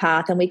legal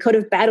path and we could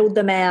have battled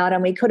them out,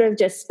 and we could have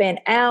just spent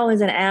hours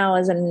and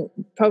hours and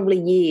probably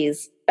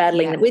years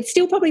battling them. We'd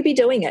still probably be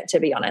doing it, to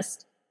be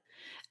honest.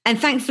 And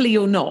thankfully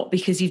you're not,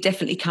 because you've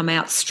definitely come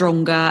out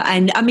stronger.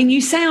 And I mean, you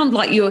sound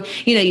like you're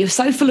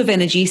so full of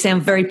energy. You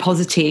sound very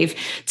positive.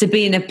 To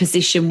be in a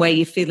position where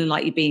you're feeling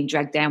like you're being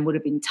dragged down would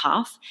have been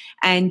tough.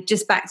 And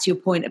just back to your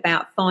point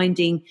about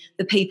finding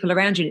the people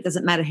around you, and it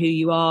doesn't matter who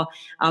you are.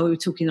 We were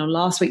talking on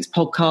last week's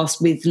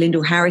podcast with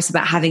Lyndall Harris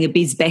about having a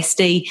biz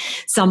bestie,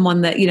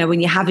 someone that, you know, when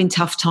you're having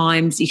tough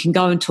times, you can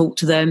go and talk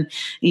to them.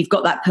 You've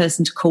got that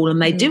person to call,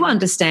 and they do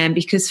understand,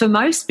 because for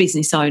most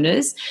business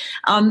owners,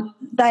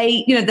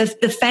 they, you know,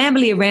 the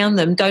family around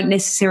them don't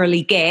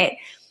necessarily get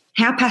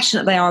how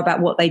passionate they are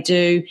about what they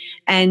do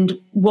and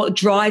what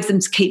drives them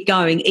to keep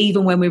going,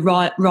 even when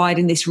we're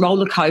riding this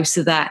roller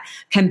coaster that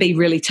can be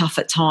really tough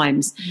at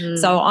times.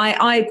 So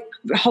I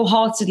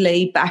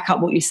wholeheartedly back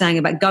up what you're saying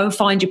about go and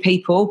find your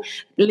people,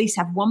 at least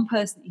have one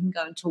person that you can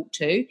go and talk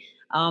to,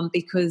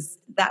 because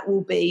that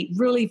will be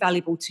really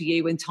valuable to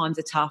you when times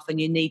are tough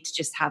and you need to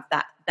just have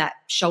that that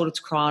shoulder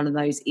to cry on and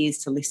those ears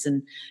to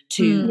listen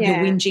to your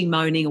whinging,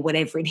 moaning, or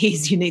whatever it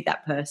is. You need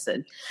that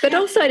person. But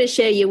also to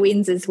share your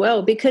wins as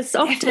well, because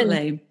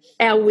often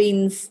our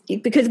wins,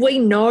 because we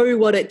know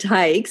what it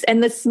takes,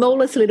 and the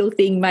smallest little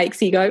thing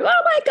makes you go,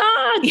 oh my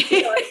God,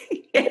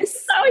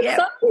 it's so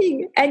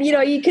exciting. And,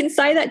 you can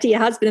say that to your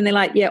husband and they're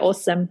like, yeah,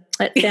 awesome.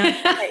 That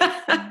sounds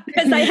great.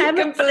 Because they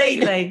haven't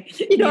completely,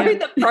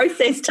 the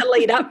process to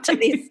lead up to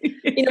this,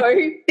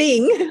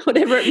 thing,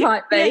 whatever it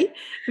might be.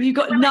 You've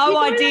got no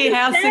idea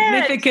how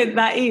significant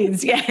that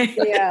is.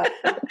 Yeah.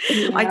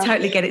 I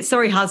totally get it.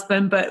 Sorry,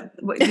 husband, but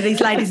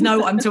these ladies know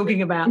what I'm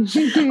talking about.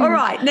 All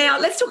right. Now,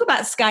 let's talk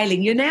about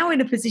scaling. You're now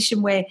in a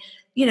position where,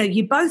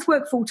 you both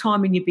work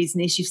full-time in your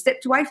business. You've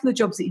stepped away from the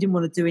jobs that you didn't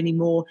want to do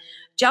anymore.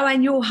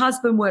 Joanne, your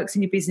husband works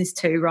in your business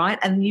too, right?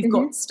 And you've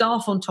got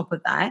staff on top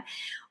of that.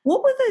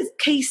 What were the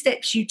key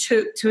steps you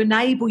took to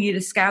enable you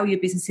to scale your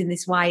business in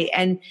this way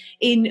and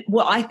in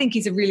what I think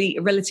is a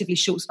relatively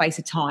short space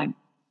of time?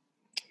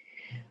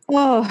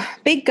 Oh,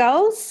 big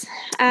goals.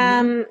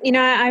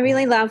 I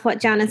really love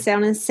what Janice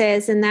Ellner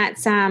says, and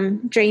that's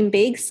dream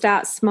big,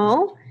 start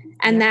small.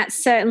 And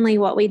that's certainly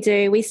what we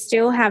do. We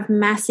still have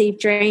massive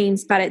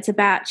dreams, but it's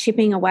about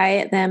chipping away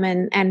at them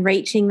and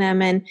reaching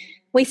them. And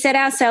we set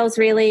ourselves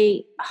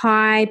really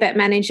high but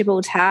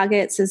manageable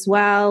targets as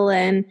well.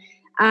 And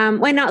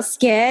we're not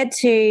scared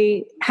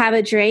to have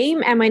a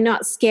dream, and we're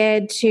not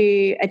scared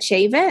to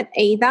achieve it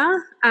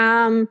either.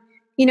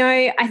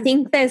 I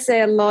think there's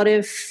a lot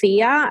of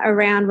fear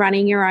around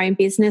running your own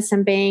business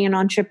and being an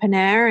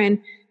entrepreneur, and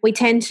we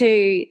tend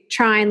to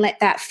try and let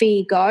that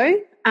fear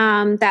go.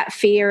 That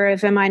fear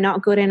of, am I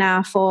not good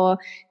enough, or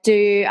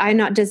do I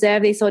not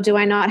deserve this, or do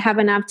I not have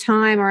enough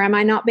time, or am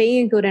I not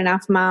being a good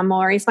enough mum,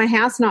 or is my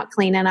house not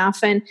clean enough?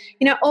 And,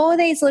 all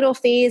these little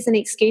fears and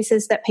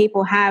excuses that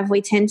people have,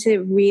 we tend to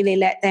really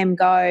let them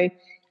go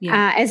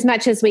as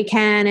much as we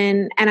can.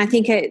 And I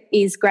think it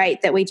is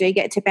great that we do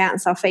get to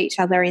bounce off each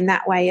other in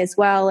that way as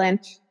well. And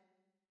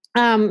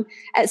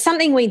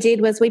something we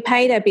did was we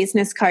paid a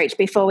business coach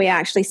before we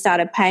actually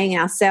started paying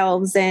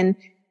ourselves, and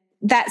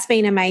that's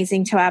been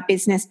amazing to our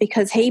business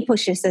because he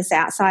pushes us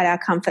outside our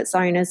comfort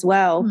zone as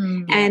well.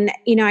 And,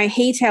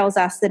 he tells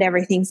us that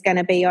everything's going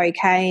to be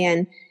okay,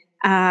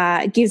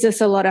 and gives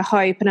us a lot of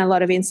hope and a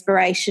lot of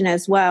inspiration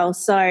as well.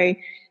 So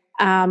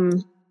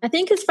I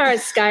think as far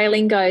as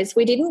scaling goes,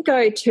 we didn't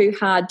go too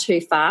hard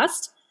too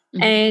fast.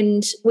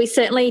 And we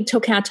certainly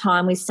took our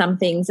time with some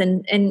things,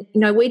 and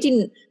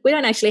we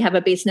don't actually have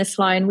a business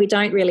loan. We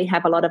don't really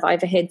have a lot of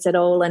overheads at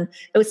all. And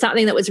it was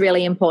something that was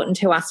really important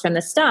to us from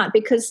the start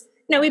because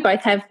we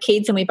both have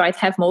kids and we both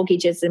have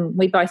mortgages, and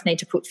we both need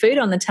to put food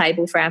on the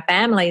table for our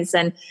families.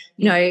 And,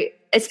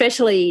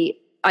 especially,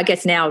 I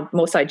guess now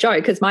more so Joe,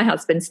 because my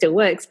husband still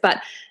works,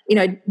 but,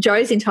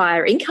 Joe's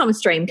entire income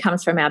stream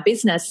comes from our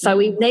business. So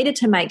we needed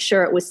to make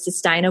sure it was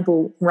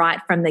sustainable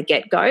right from the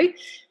get-go.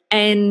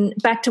 And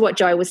back to what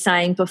Joe was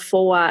saying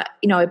before,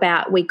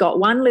 about we got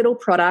one little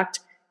product,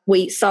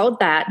 we sold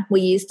that,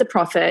 we used the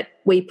profit,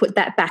 we put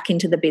that back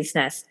into the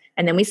business.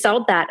 And then we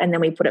sold that, and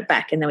then we put it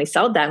back, and then we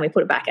sold that and we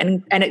put it back.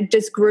 And it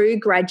just grew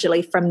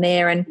gradually from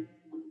there. And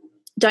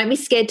don't be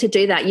scared to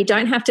do that. You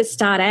don't have to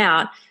start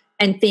out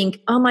and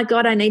think, oh my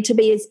God, I need to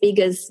be as big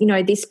as,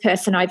 this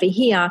person over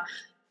here,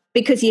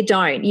 because you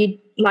don't. You,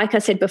 like I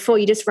said before,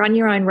 you just run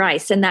your own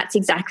race. And that's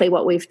exactly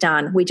what we've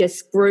done. We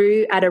just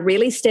grew at a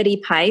really steady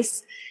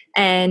pace.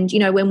 And,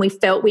 when we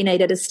felt we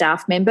needed a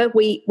staff member,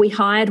 we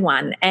hired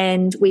one,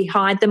 and we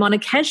hired them on a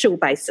casual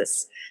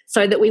basis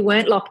so that we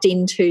weren't locked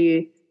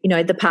into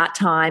the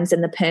part-times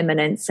and the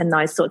permanents and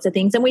those sorts of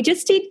things. And we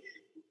just did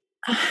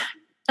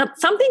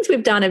some things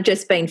we've done have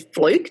just been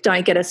fluke,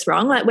 don't get us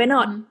wrong. Like, we're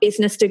not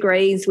business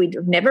degrees. We've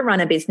never run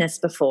a business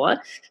before.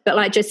 But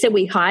like just said,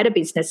 we hired a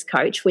business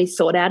coach. We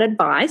sought out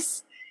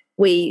advice.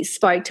 We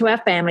spoke to our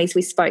families.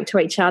 We spoke to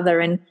each other,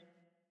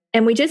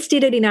 and we just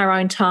did it in our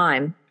own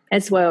time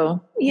as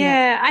well.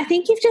 Yeah, I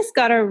think you've just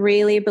got to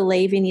really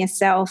believe in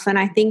yourself. And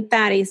I think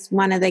that is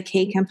one of the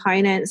key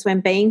components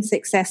when being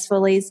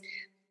successful is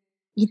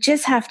you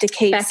just have to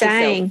keep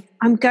saying,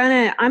 I'm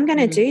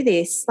gonna do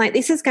this. Like,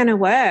 this is gonna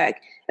work.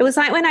 It was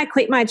like when I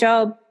quit my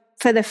job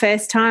for the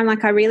first time,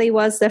 like I really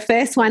was the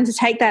first one to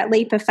take that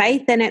leap of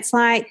faith. And it's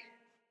like,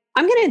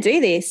 I'm going to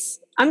do this.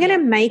 I'm going to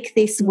make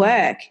this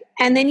work.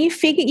 And then you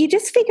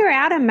just figure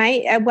out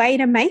a way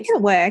to make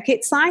it work.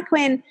 It's like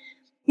when,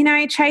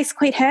 Trace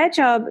quit her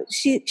job.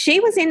 She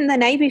was in the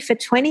Navy for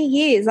 20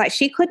 years. Like,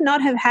 she could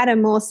not have had a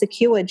more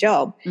secure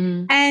job.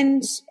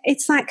 And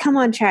it's like, come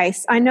on,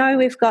 Trace, I know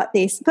we've got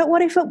this, but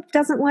what if it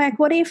doesn't work?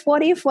 What if?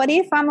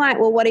 I'm like,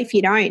 well, what if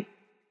you don't?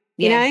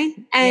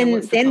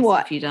 And then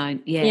what if you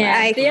don't?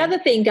 The other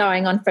thing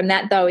going on from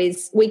that though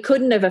is we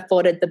couldn't have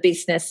afforded, the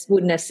business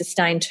wouldn't have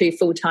sustained 2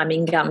 full-time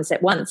incomes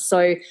at once.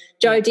 So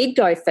Joe did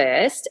go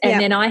first, and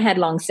then I had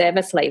long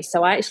service leave.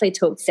 So I actually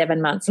took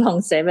 7 months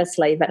long service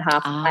leave at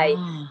half pay.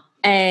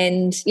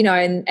 And,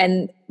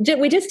 and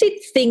we just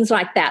did things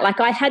like that.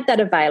 Like, I had that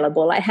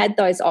available. I had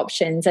those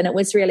options, and it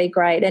was really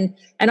great. And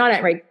I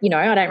don't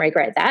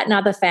regret that. And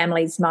other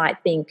families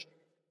might think,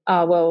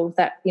 oh, well,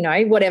 that, you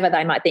know, whatever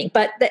they might think.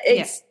 But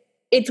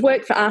it's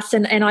worked for us,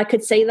 and I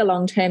could see the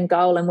long-term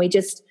goal, and we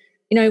just,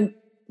 you know,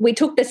 we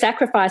took the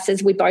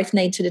sacrifices we both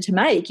needed to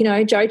make. You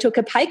know, Jo took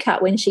a pay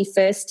cut when she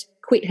first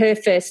quit her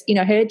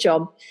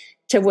job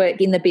to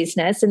work in the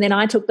business, and then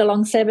I took the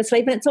long service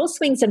leave, and it's all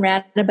swings and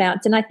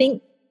roundabouts. And I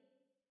think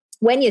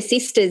when your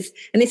sisters,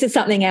 and this is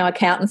something our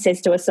accountant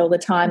says to us all the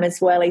time as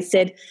well, he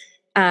said,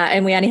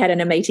 and we only had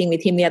a meeting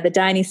with him the other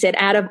day, and he said,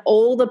 out of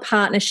all the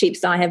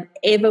partnerships I have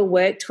ever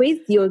worked with,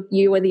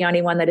 you were the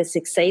only one that has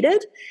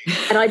succeeded.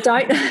 And I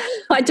don't know.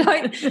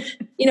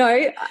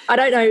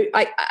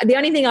 The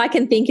only thing I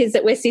can think is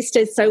that we're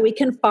sisters, so we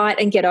can fight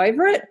and get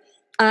over it.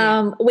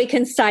 We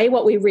can say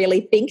what we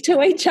really think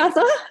to each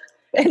other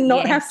and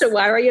not have to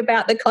worry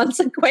about the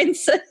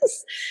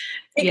consequences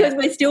because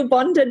we're still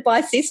bonded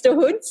by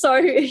sisterhood. So,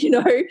 you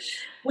know,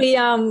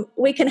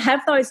 we can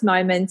have those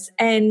moments,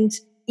 and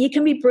you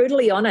can be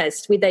brutally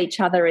honest with each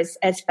other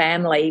as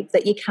family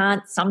that you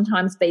can't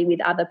sometimes be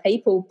with other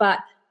people. But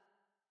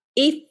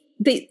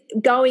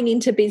going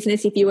into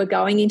business, if you were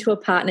going into a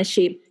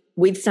partnership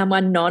with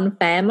someone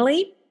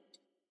non-family,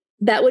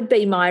 that would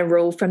be my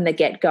rule from the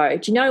get-go.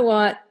 Do you know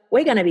what?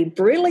 We're going to be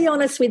brutally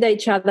honest with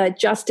each other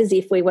just as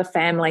if we were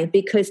family,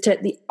 because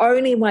the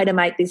only way to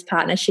make this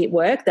partnership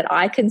work that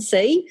I can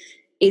see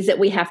is that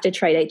we have to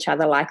treat each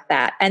other like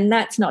that. And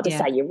that's not to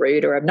say you're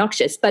rude or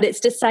obnoxious, but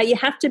it's to say you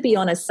have to be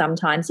honest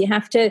sometimes. You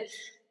have to,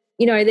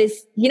 you know,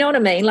 you know what I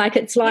mean? Like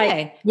it's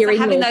like you're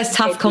having those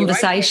tough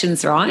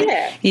conversations, right?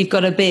 Yeah. You've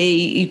got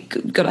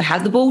to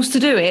have the balls to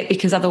do it,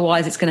 because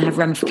otherwise it's going to have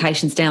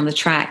ramifications down the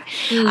track.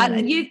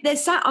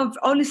 I've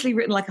honestly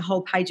written like a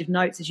whole page of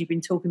notes as you've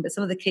been talking, but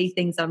some of the key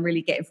things I'm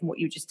really getting from what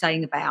you were just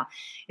saying about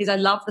is I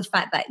love the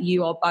fact that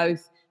you are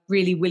both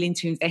really willing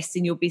to invest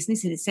in your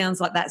business, and it sounds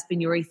like that's been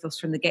your ethos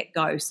from the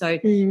get-go. So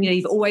you know,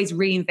 you've always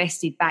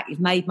reinvested back, you've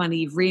made money,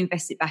 you've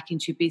reinvested back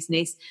into your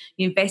business,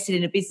 you invested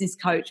in a business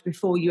coach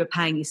before you were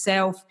paying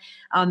yourself.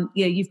 You know,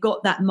 you've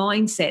got that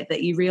mindset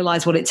that you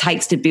realize what it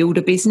takes to build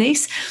a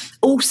business.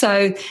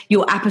 Also,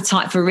 your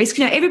appetite for risk.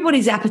 You know,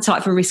 everybody's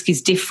appetite for risk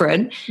is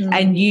different,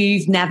 and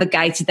you've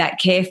navigated that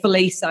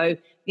carefully. So,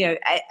 you know,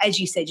 as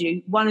you said,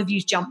 one of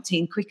you jumped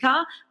in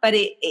quicker, but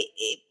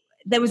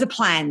there was a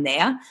plan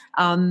there,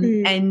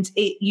 and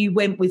you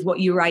went with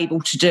what you were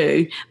able to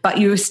do, but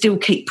you still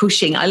keep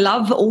pushing. I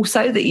love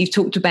also that you've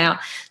talked about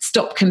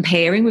stop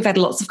comparing. We've had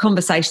lots of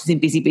conversations in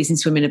Busy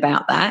Businesswomen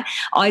about that.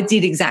 I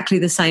did exactly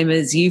the same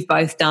as you've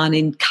both done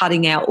in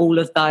cutting out all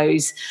of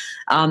those,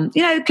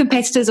 you know,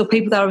 competitors or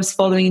people that I was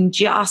following,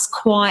 just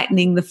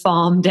quietening the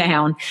farm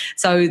down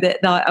so that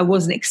I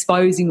wasn't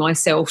exposing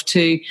myself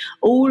to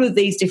all of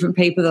these different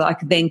people that I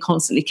could then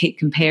constantly keep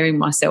comparing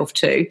myself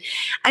to.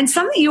 And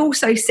something you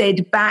also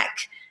said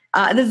back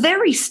at the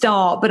very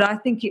start, but I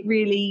think it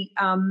really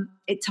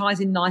it ties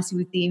in nicely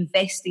with the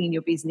investing in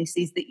your business,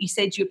 is that you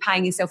said you're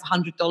paying yourself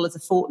 $100 a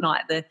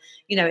fortnight,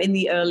 in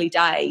the early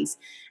days.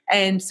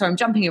 And so I'm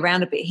jumping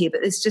around a bit here,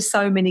 but there's just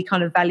so many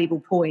kind of valuable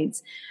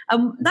points.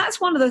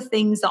 That's one of the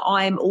things that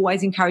I'm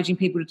always encouraging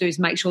people to do, is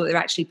make sure that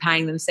they're actually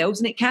paying themselves.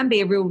 And it can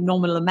be a real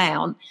nominal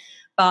amount,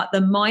 but the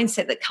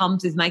mindset that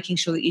comes with making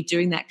sure that you're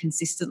doing that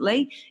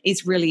consistently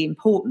is really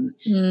important.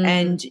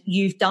 And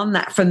you've done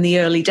that from the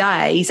early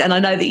days. And I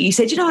know that you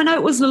said, I know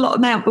it wasn't a lot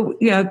amount, but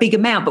a big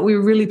amount, but we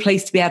were really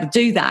pleased to be able to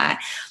do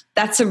that.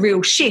 That's a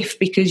real shift,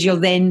 because you're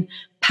then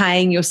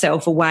paying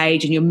yourself a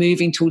wage and you're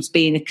moving towards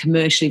being a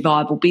commercially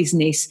viable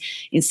business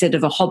instead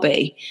of a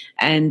hobby.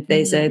 And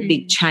there's a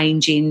big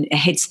change in a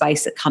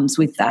headspace that comes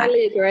with that. I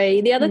totally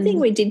agree. The other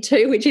thing we did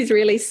too, which is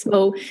really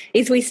small,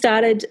 is we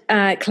started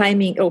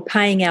claiming or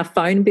paying our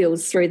phone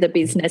bills through the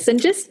business.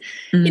 And just,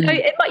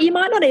 you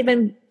might not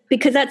even,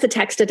 because that's a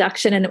tax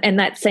deduction and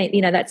that's,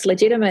 that's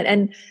legitimate.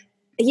 And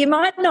you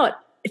might not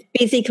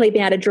physically be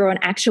able to draw an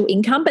actual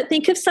income, but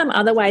think of some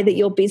other way that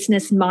your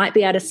business might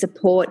be able to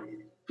support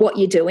what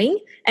you're doing.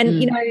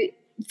 And,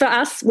 for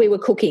us, we were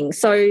cooking.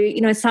 So,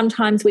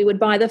 sometimes we would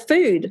buy the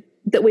food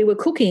that we were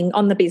cooking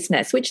on the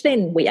business, which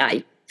then we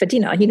ate for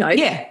dinner,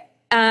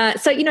 Yeah.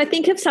 So,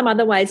 think of some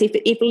other ways.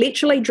 If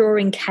literally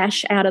drawing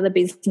cash out of the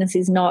business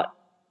is not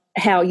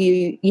how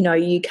you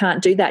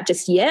can't do that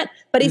just yet,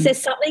 but is there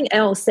something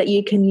else that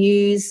you can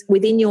use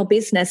within your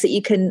business that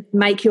you can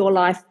make your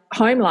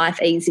home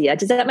life easier?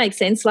 Does that make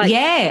sense?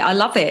 Yeah, I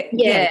love it.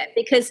 Yeah.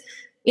 Because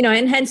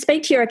and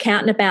speak to your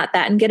accountant about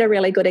that, and get a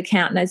really good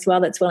accountant as well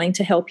that's willing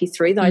to help you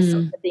through those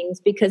sorts of things,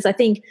 because I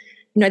think,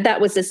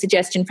 that was a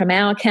suggestion from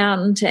our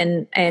accountant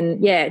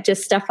and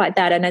just stuff like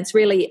that. And it's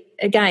really,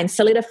 again,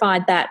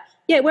 solidified that,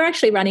 we're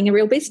actually running a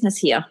real business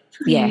here.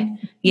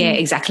 Yeah,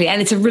 exactly.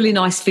 And it's a really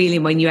nice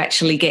feeling when you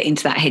actually get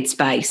into that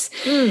headspace.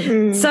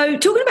 So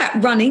talking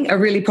about running a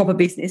really proper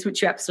business,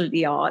 which you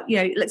absolutely are,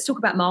 let's talk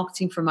about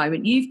marketing for a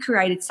moment. You've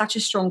created such a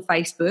strong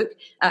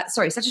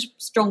such a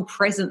strong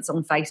presence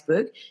on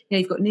Facebook.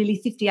 You've got nearly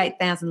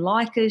 58,000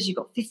 likers. You've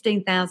got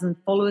 15,000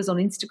 followers on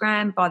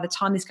Instagram. By the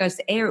time this goes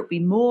to air, it'll be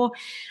more.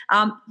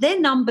 They're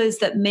numbers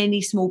that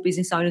many small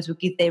business owners would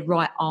give their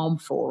right arm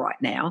for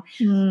right now.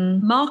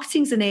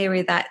 Marketing's an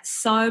area that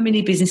so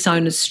many business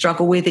owners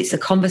struggle with. It's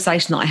it's a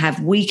conversation that I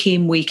have week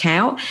in, week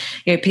out.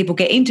 You know, people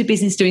get into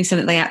business doing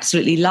something they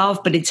absolutely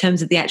love, but in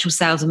terms of the actual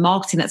sales and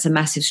marketing, that's a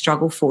massive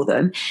struggle for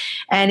them.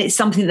 And it's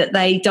something that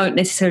they don't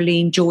necessarily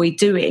enjoy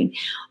doing.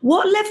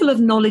 What level of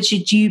knowledge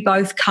did you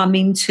both come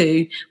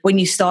into when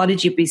you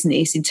started your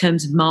business in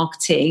terms of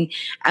marketing?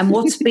 And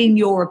what's been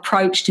your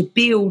approach to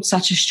build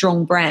such a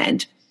strong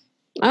brand?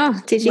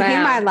 Oh, did you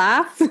hear my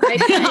laugh?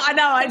 I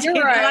know, I did.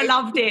 Right. I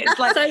loved it. It's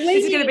like, so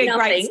this is going to be a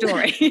great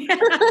story.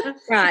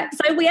 Right.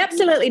 So we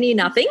absolutely knew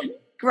nothing.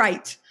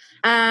 Great.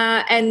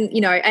 And,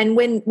 you know, and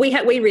when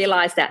we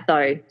realised that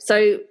though.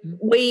 So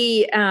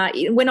we're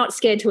not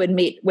scared to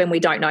admit when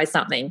we don't know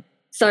something.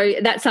 So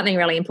that's something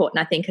really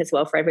important, I think, as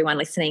well for everyone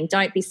listening.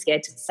 Don't be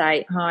scared to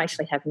say, oh, I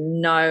actually have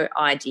no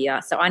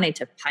idea. So I need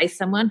to pay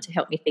someone to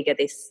help me figure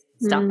this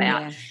stuff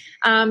out.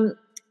 Yeah.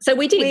 So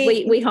we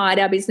did. We hired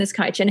our business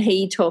coach and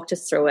he talked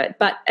us through it.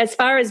 But as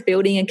far as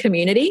building a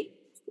community,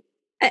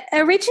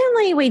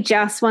 originally we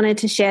just wanted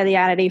to share the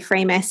additive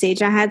free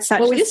message. I had such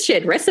we just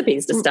shared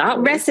recipes to start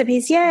with.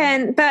 Recipes,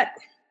 yeah. But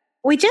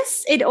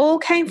it all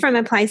came from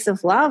a place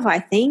of love, I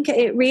think.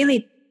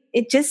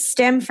 It just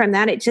stemmed from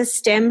that. It just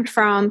stemmed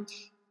from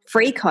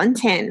free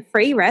content,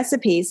 free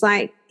recipes.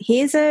 Like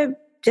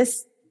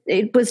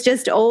it was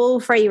just all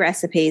free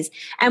recipes.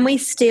 And we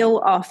still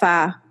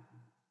offer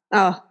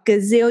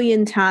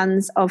gazillion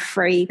tons of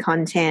free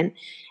content.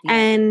 Yeah.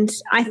 And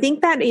I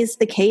think that is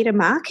the key to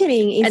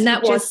marketing. And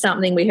that was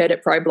something we heard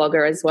at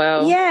ProBlogger as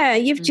well. Yeah,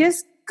 you've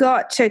just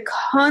got to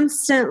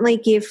constantly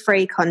give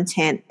free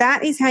content.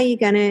 That is how you're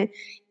going to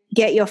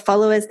get your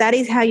followers. That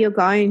is how you're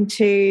going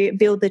to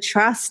build the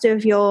trust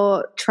of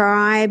your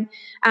tribe.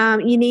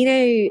 You need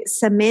to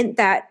cement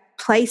that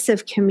place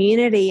of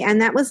community.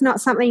 And that was not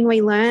something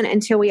we learned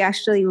until we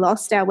actually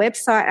lost our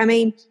website. I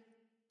mean,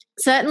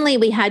 certainly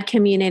we had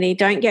community,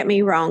 don't get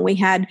me wrong. We'd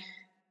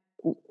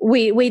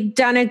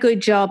done a good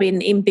job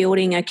in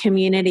building a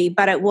community,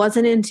 but it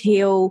wasn't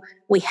until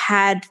we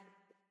had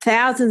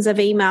thousands of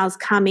emails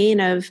come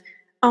in of,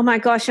 oh my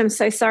gosh, I'm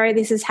so sorry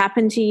this has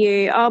happened to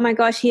you. Oh my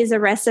gosh, here's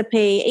a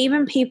recipe.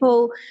 Even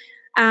people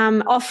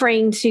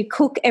offering to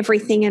cook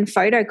everything and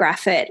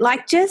photograph it.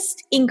 Like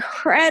just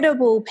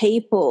incredible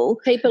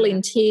people. People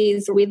in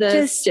tears with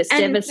us, just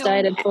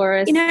devastated for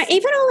us. You know,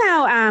 even all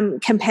our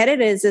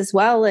competitors as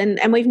well,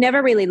 and we've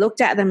never really looked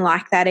at them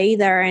like that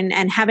either, and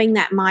having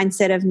that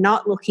mindset of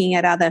not looking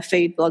at other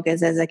food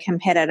bloggers as a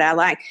competitor.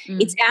 Like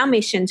it's our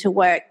mission to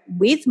work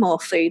with more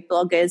food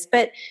bloggers,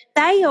 but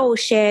they all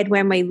shared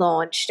when we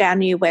launched our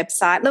new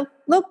website,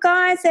 look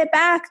guys, they're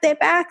back. There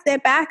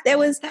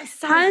was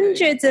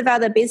hundreds of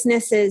other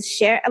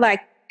businesses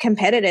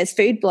competitors,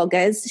 food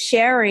bloggers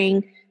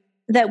sharing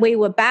that we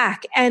were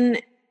back.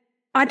 And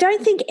I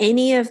don't think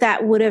any of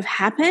that would have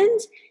happened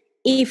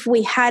if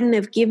we hadn't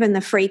have given the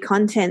free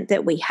content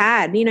that we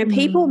had. You know,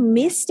 people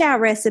missed our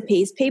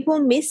recipes, people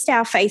missed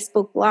our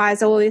Facebook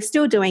lives, or we're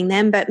still doing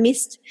them, but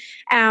missed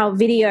our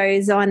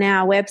videos on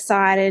our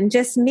website and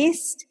just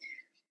missed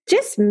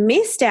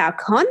our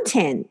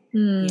content.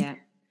 Yeah.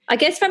 I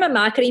guess from a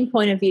marketing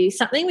point of view,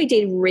 something we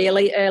did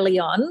really early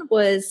on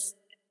was,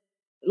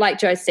 like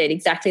Jo said,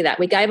 exactly that.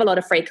 We gave a lot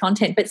of free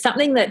content, but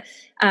something that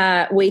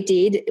we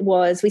did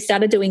was we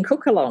started doing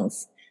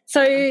cook-alongs.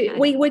 So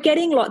we were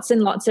getting lots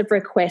and lots of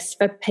requests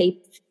for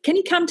people. Can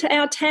you come to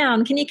our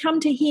town? Can you come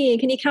to here?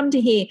 Can you come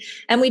to here?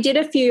 And we did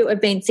a few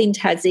events in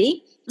Tassie.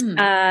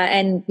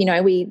 And, you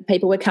know,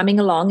 people were coming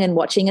along and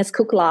watching us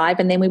cook live,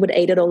 and then we would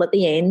eat it all at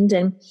the end.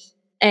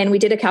 And we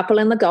did a couple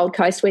in the Gold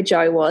Coast where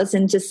Jo was,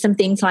 and just some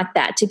things like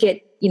that to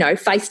get, you know,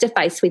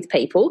 face-to-face with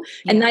people.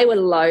 Yeah. And they were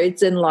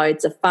loads and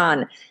loads of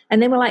fun.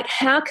 And then we're like,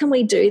 how can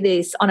we do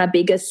this on a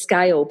bigger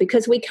scale?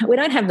 Because we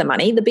don't have the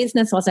money. The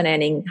business wasn't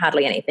earning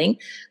hardly anything.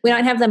 We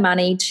don't have the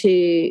money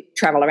to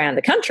travel around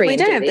the country. We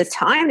don't have the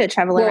time to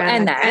travel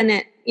around. And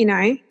it, you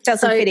know,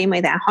 doesn't fit in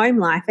with our home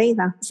life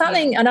either.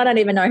 Something, and I don't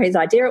even know whose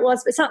idea it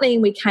was, but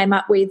something we came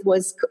up with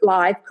was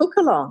live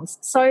cook-alongs.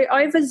 So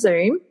over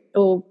Zoom,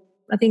 or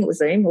I think it was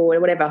Zoom or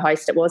whatever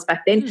host it was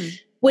back then,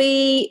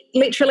 we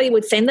literally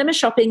would send them a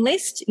shopping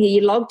list.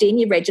 You logged in,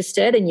 you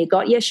registered, and you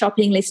got your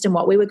shopping list and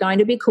what we were going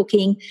to be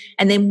cooking.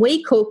 And then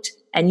we cooked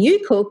and you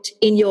cooked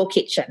in your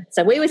kitchen.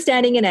 So we were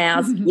standing in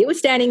ours, you were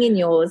standing in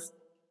yours.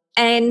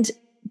 And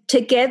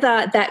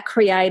together that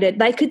created,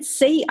 they could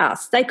see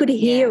us, they could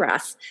hear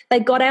us, they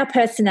got our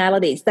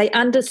personalities, they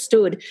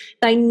understood,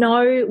 they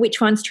know which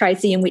one's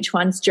Tracy and which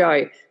one's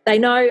Jo. They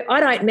know I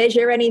don't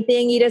measure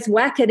anything, you just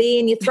whack it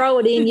in, you throw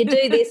it in, you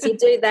do this, you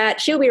do that,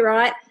 she'll be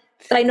right.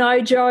 They know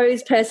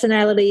Jo's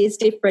personality is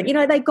different. You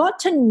know, they got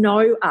to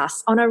know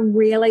us on a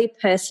really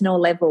personal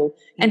level.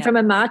 And from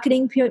a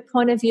marketing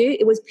point of view,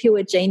 it was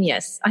pure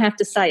genius. I have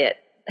to say it.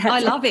 I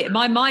love it.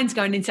 My mind's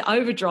going into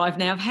overdrive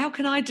now of how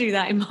can I do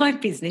that in my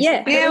business?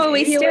 Yeah, well,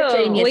 we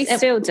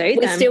still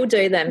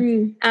do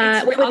them.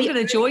 I'm going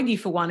to join you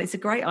for one. It's a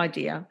great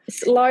idea.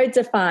 It's loads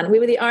of fun. We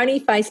were the only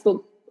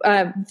Facebook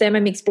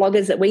Thermomix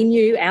bloggers that we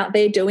knew out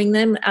there doing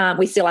them.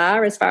 We still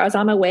are, as far as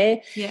I'm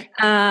aware.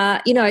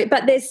 Yeah.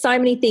 But there's so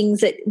many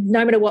things that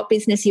no matter what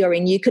business you're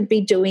in, you could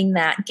be doing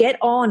that. Get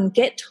on,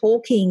 get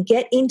talking,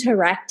 get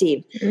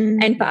interactive.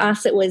 And for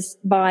us, it was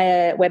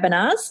via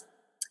webinars.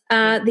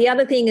 The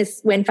other thing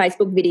is when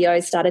Facebook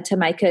videos started to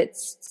make it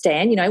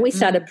stand, we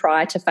started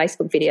prior to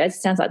Facebook videos. It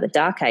sounds like the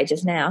dark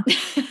ages now.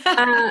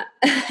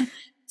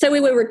 So we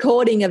were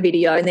recording a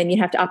video and then you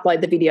have to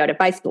upload the video to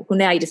Facebook. Well,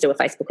 now you just do a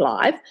Facebook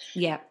Live.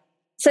 Yeah.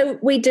 So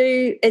we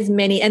do as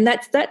many, and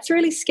that's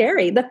really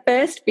scary. The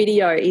first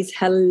video is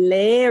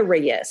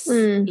hilarious.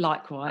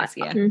 Likewise,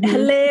 yeah.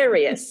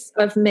 Hilarious,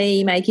 of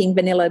me making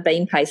vanilla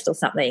bean paste or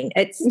something.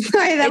 It's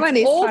one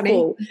is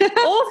awful. funny.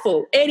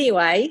 Awful.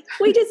 Anyway,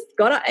 we just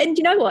got it. And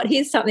you know what?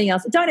 Here's something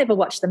else. Don't ever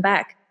watch them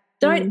back.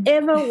 Don't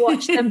ever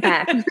watch them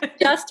back.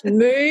 Just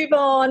move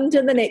on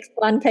to the next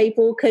one,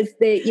 people, because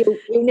you'll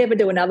never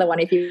do another one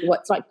if you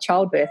watch, like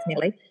childbirth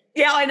nearly.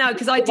 Yeah, I know,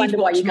 because I did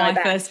watch my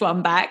first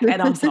one back and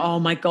I was like,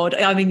 oh, my God.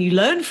 I mean, you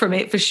learn from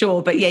it for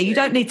sure. But, yeah, you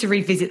don't need to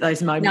revisit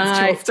those moments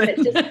too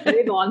often. Just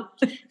move on.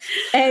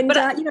 And,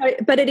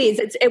 but it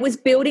is. It was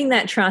building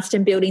that trust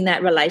and building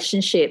that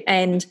relationship,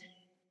 and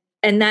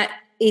that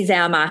is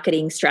our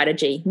marketing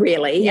strategy,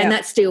 really, and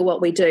that's still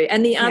what we do.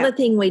 And the other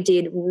thing we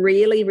did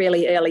really,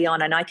 really early on,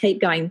 and I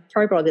keep going,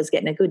 Pro Blogger's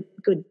getting a good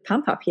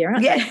pump up here,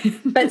 aren't they?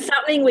 But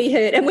something we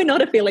heard, and we're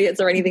not affiliates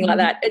or anything like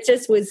that, it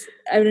just was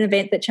an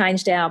event that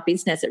changed our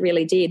business. It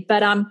really did.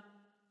 But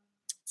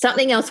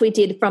something else we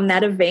did from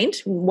that event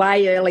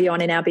way early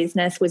on in our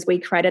business was we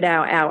created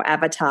our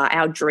avatar,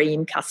 our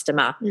dream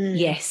customer.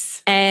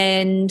 Yes.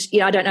 And,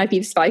 I don't know if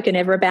you've spoken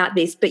ever about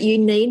this, but you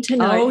need to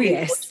know who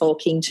you're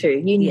talking to.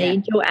 You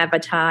need your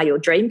avatar, your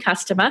dream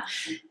customer,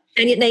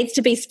 and it needs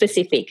to be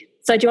specific.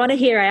 So do you want to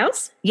hear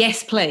ours?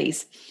 Yes,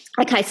 please.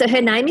 Okay, so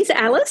her name is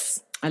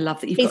Alice. I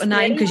love that you've got a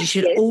name, because you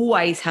should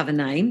always have a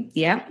name.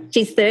 Yeah.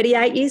 She's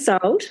 38 years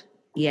old.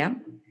 Yeah.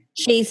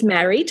 She's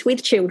married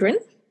with children.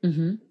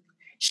 Mm-hmm.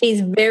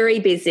 She's very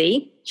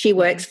busy. She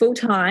works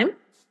full-time.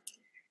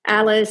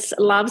 Alice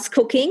loves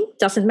cooking.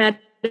 Doesn't matter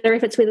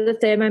if it's with a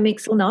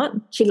Thermomix or not.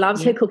 She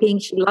loves her cooking.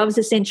 She loves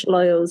essential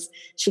oils.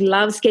 She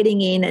loves getting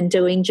in and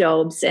doing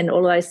jobs and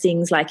all those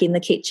things like in the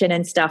kitchen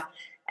and stuff.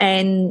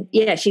 And,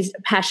 she's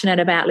passionate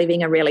about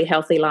living a really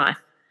healthy life.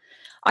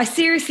 I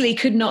seriously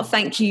could not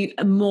thank you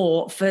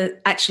more for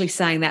actually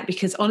saying that,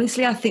 because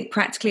honestly, I think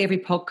practically every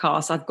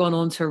podcast I've gone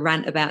on to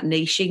rant about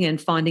niching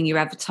and finding your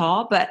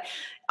avatar, but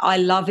I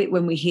love it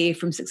when we hear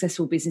from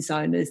successful business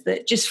owners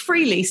that just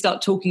freely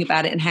start talking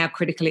about it and how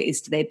critical it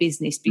is to their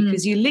business,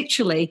 because you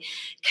literally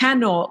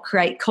cannot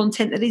create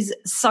content that is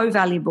so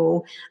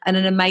valuable and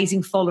an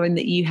amazing following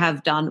that you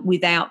have done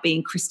without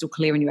being crystal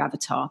clear in your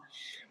avatar.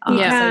 So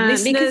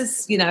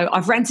listeners,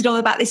 I've ranted on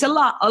about this a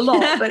lot,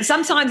 but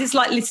sometimes it's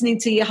like listening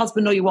to your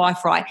husband or your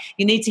wife, right?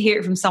 You need to hear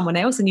it from someone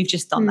else, and you've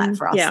just done that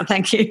for us. So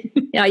thank you.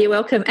 Yeah, you're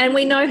welcome. And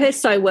we know her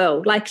so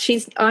well. Like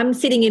I'm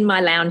sitting in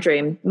my lounge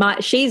room.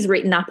 She's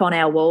written up on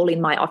our wall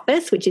in my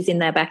office, which is in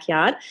their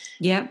backyard.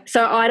 Yeah.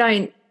 So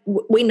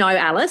we know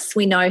Alice.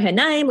 We know her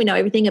name. We know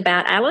everything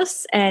about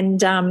Alice.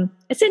 And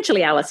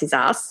essentially Alice is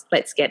us.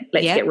 Let's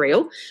get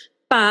real.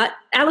 But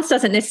Alice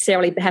doesn't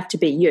necessarily have to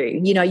be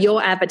you.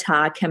 Your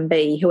avatar can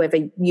be whoever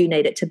you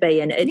need it to be,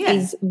 and it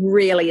is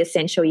really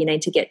essential. You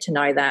need to get to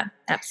know that.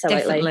 Absolutely.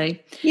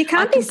 Definitely.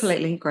 I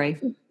completely agree.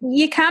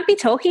 You can't be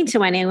talking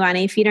to anyone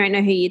if you don't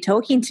know who you're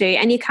talking to,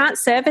 and you can't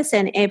service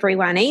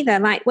everyone either.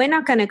 Like, we're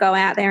not going to go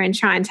out there and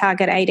try and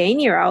target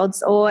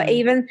 18-year-olds or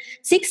even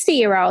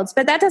 60-year-olds,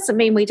 but that doesn't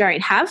mean we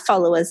don't have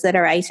followers that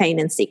are 18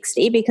 and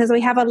 60, because we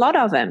have a lot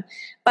of them.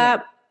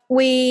 But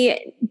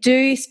we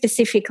do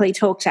specifically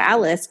talk to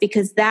Alice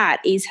because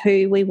that is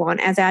who we want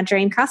as our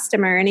dream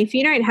customer. And if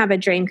you don't have a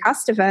dream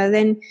customer,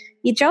 then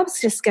your job's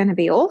just going to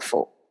be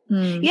awful.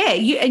 Yeah,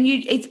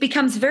 it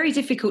becomes very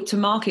difficult to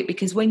market,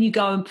 because when you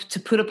go to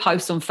put a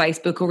post on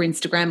Facebook or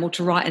Instagram or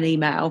to write an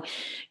email,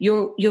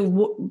 you're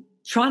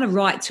trying to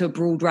write to a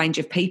broad range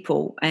of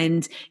people,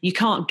 and you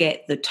can't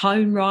get the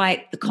tone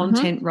right, the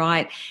content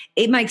right.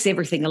 It makes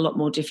everything a lot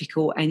more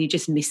difficult, and you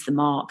just miss the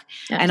mark.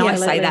 And I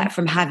say that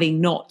from having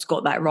not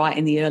got that right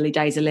in the early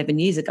days 11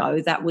 years ago.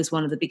 That was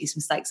one of the biggest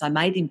mistakes I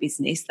made in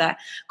business that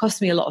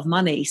cost me a lot of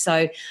money.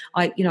 So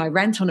I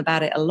rant on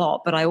about it a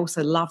lot, but I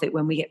also love it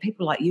when we get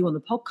people like you on the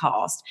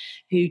podcast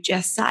who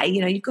just say,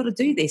 you've got to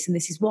do this and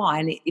this is why,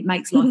 and it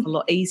makes life a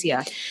lot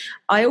easier.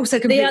 I also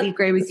completely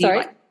agree with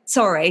you.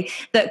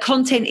 That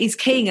content is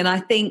king. And I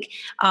think,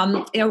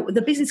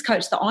 the business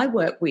coach that I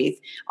work with,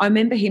 I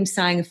remember him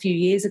saying a few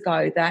years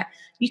ago that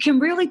you can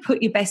really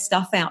put your best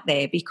stuff out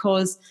there,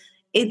 because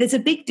there's a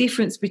big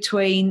difference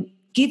between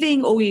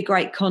giving all your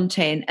great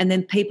content and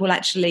then people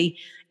actually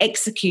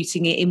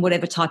executing it in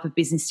whatever type of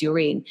business you're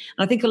in. And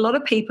I think a lot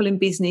of people in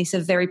business are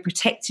very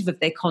protective of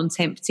their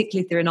content,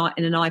 particularly if they're in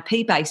an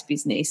IP-based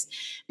business,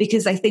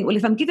 because they think, well,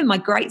 if I'm giving my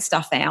great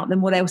stuff out,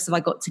 then what else have I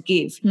got to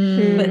give?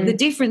 But the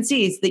difference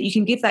is that you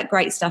can give that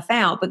great stuff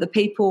out, but the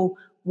people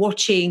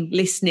watching,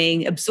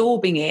 listening,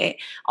 absorbing it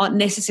aren't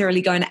necessarily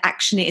going to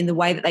action it in the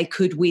way that they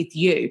could with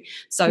you.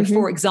 So,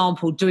 for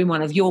example, doing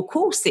one of your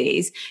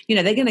courses,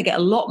 they're going to get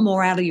a lot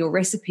more out of your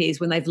recipes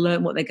when they've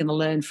learned what they're going to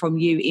learn from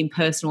you in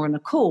person or in a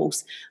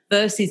course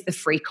versus the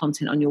free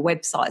content on your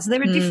website. So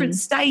there are different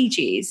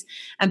stages,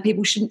 and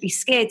people shouldn't be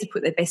scared to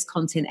put their best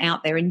content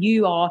out there. And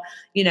you are,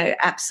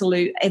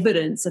 absolute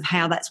evidence of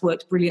how that's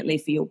worked brilliantly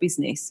for your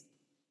business.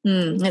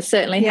 It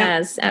certainly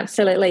has.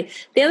 Absolutely.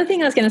 The other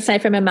thing I was going to say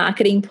from a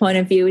marketing point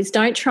of view is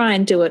don't try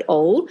and do it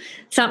all.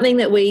 Something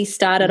that we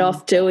started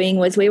off doing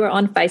was we were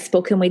on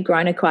Facebook, and we'd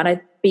grown quite a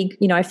big,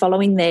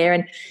 following there.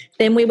 And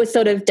then we were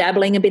sort of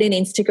dabbling a bit in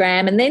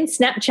Instagram, and then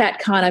Snapchat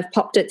kind of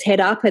popped its head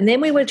up, and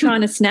then we were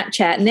trying to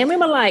Snapchat, and then we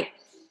were like,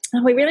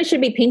 oh, we really should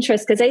be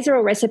Pinterest because these are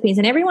all recipes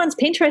and everyone's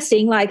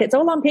Pinteresting. Like, it's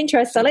all on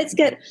Pinterest. So let's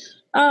get...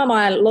 Oh,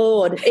 my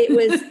Lord. It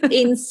was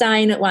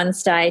insane at one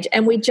stage,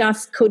 and we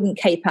just couldn't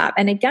keep up.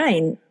 And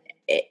again,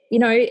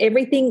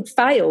 everything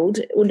failed.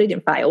 Well, it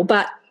didn't fail,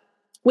 but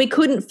we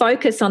couldn't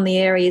focus on the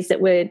areas that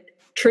were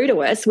true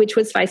to us, which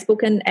was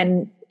Facebook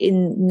and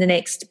in the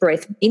next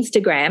breath,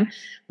 Instagram.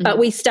 But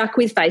we stuck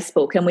with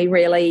Facebook, and we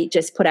really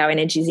just put our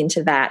energies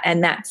into that.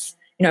 And that's,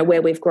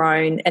 where we've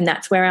grown, and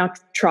that's where our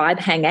tribe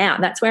hang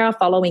out. That's where our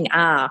following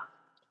are.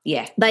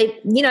 Yeah.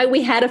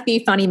 We had a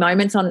few funny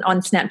moments on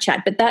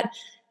Snapchat, but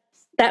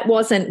that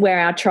wasn't where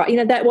our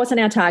that wasn't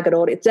our target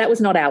audience. That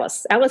was not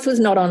Alice. Alice was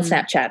not on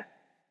Snapchat.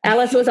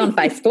 Alice was on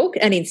Facebook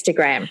and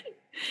Instagram.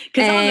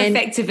 Because I'm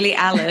effectively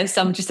Alice.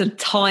 I'm just a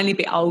tiny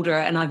bit older,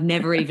 and I've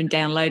never even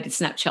downloaded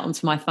Snapchat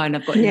onto my phone.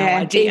 I've got no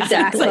idea.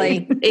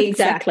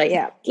 Exactly.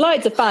 Yeah.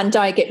 Loads of fun,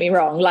 don't get me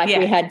wrong.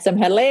 We had some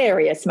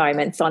hilarious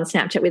moments on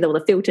Snapchat with all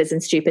the filters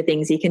and stupid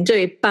things you can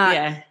do.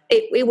 But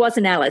it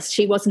wasn't Alice.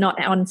 She was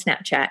not on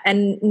Snapchat,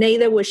 and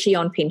neither was she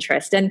on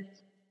Pinterest. And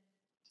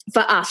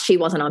for us, she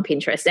wasn't on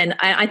Pinterest. And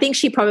I think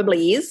she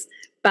probably is,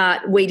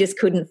 but we just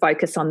couldn't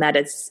focus on that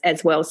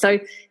as well. So,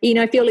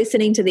 if you're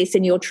listening to this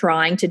and you're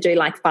trying to do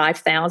like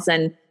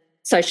 5,000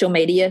 social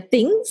media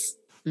things,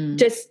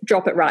 just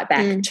drop it right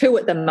back. 2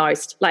 at the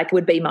most,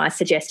 would be my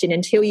suggestion,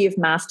 until you've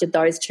mastered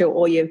those 2,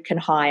 or you can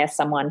hire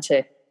someone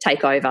to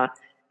take over.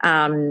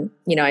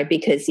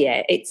 Because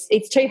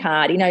it's too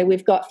hard.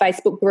 We've got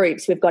Facebook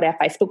groups, we've got our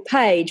Facebook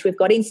page, we've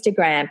got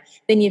Instagram.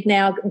 Then you've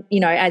now,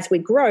 as we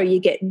grow, you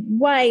get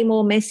way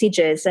more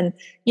messages, and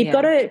you've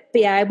got to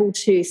be able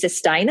to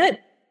sustain it.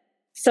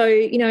 So,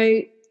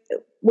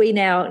 we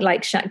now,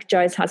 like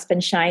Joe's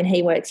husband, Shane,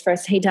 he works for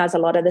us. He does a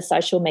lot of the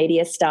social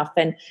media stuff,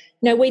 and,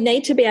 we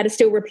need to be able to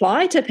still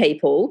reply to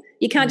people.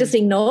 You can't just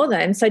ignore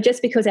them. So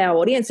just because our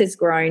audience has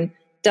grown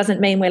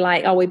doesn't mean we're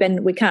like, oh,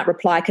 we can't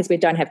reply because we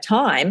don't have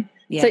time.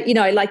 Yeah. So,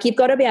 you've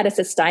got to be able to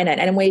sustain it.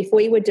 And if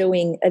we were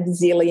doing a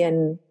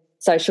zillion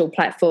social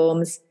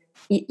platforms,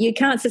 you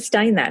can't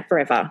sustain that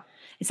forever.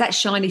 It's that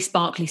shiny,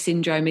 sparkly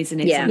syndrome, isn't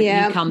it? Yeah.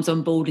 Something comes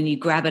on board and you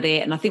grab at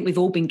it. And I think we've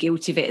all been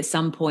guilty of it at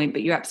some point,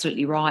 but you're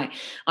absolutely right.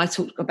 I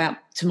talk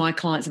to my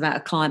clients about a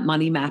client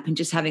money map and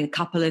just having a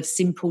couple of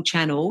simple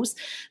channels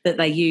that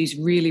they use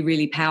really,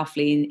 really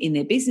powerfully in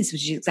their business,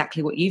 which is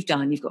exactly what you've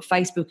done. You've got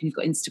Facebook and you've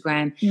got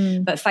Instagram,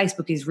 but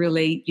Facebook is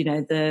really,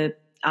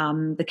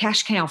 the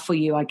cash cow for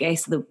you, I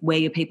guess, where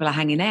your people are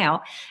hanging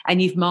out,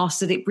 and you've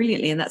mastered it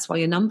brilliantly, and that's why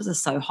your numbers are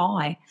so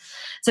high.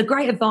 So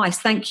great advice.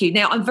 Thank you.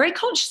 Now, I'm very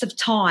conscious of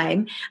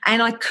time,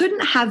 and I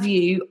couldn't have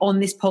you on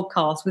this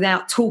podcast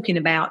without talking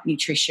about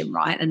nutrition,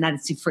 right, and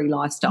additive-free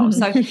lifestyle.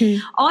 So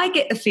I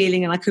get the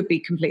feeling, and I could be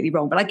completely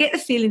wrong, but I get the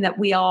feeling that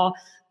we are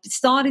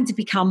starting to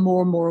become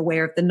more and more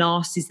aware of the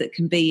nasties that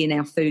can be in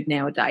our food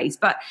nowadays.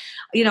 But,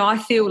 I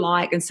feel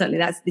like, and certainly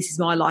this is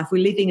my life,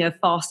 we're living a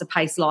faster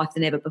paced life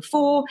than ever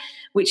before,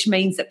 which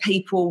means that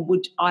people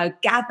would, I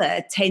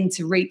gather, tend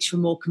to reach for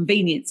more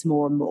convenience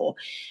more and more.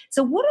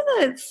 So what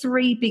are the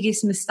 3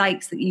 biggest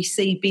mistakes that you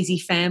see busy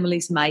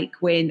families make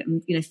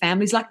when,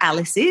 families like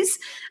Alice's,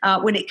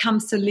 when it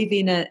comes to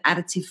living an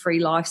additive-free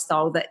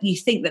lifestyle that you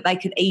think that they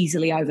could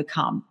easily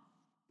overcome?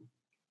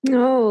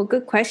 Oh,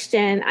 good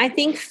question. I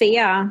think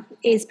fear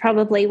is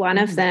probably one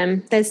of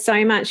them. There's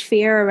so much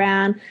fear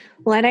around,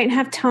 well, I don't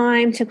have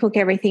time to cook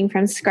everything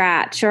from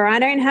scratch, or I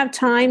don't have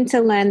time to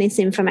learn this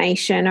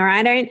information, or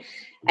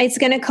it's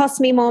going to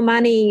cost me more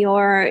money,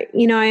 or,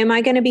 am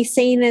I going to be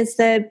seen as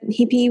the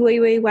hippie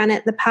woo-woo one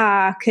at the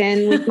park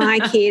and with my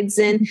kids?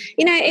 And,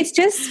 it's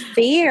just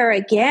fear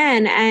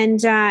again.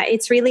 And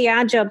it's really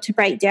our job to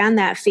break down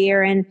that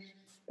fear and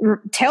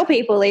tell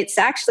people it's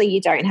actually, you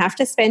don't have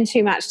to spend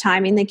too much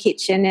time in the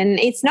kitchen, and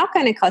it's not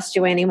going to cost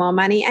you any more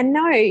money. And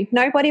no,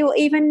 nobody will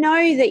even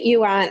know that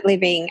you aren't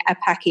living a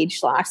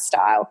packaged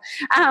lifestyle.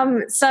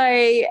 So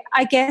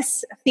I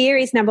guess fear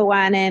is number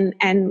one,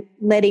 and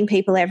letting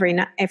people,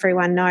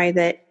 everyone know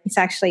that it's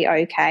actually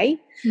okay.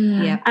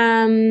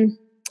 Yeah.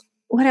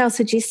 What else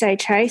would you say,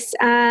 Trace?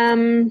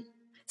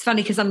 It's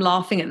funny because I'm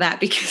laughing at that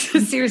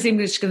because seriously, I'm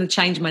just going to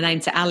change my name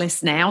to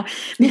Alice now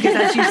because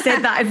as you said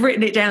that, I've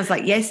written it down. It's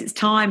like, yes, it's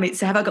time. It's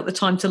have I got the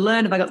time to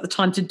learn? Have I got the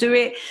time to do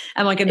it?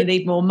 Am I going to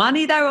need more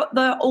money? They're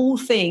all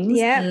things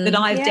that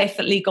I've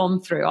definitely gone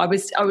through. I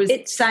was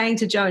saying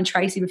to Joe and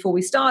Tracy before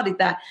we started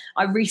that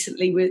I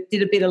recently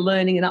did a bit of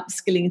learning and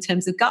upskilling in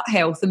terms of gut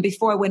health. And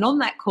before I went on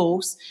that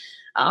course,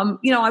 I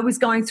was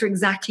going through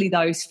exactly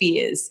those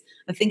fears.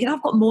 I'm thinking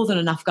I've got more than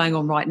enough going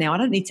on right now. I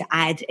don't need to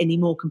add any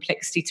more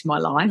complexity to my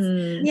life.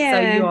 Yeah.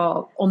 So you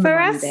are on the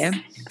money there.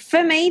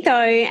 For me though,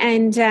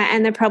 and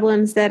the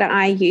problems that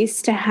I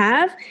used to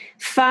have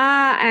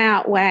far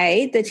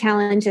outweigh the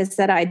challenges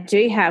that I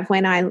do have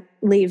when I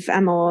live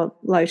a more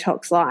low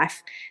tox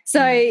life.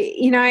 So,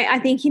 I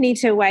think you need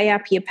to weigh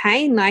up your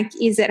pain. Like,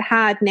 is it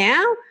hard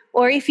now?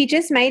 Or if you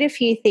just made a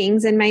few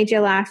things and made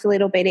your life a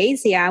little bit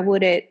easier,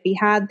 would it be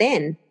hard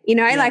then?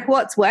 Like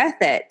what's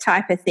worth it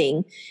type of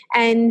thing.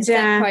 And it's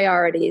that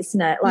priority, isn't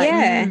it?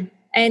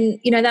 And,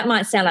 that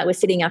might sound like we're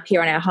sitting up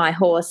here on our high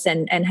horse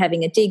and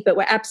having a dig, but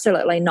we're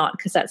absolutely not,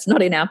 because that's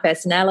not in our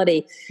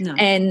personality. No.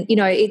 And,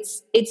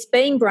 it's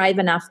being brave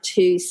enough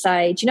to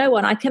say, do you know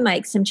what, I can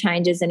make some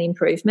changes and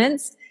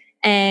improvements.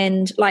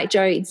 And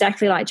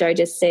exactly like Joe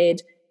just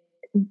said,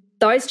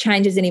 those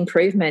changes and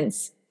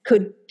improvements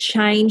could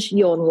change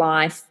your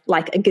life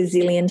like a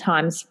gazillion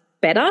times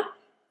better.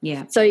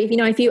 Yeah. So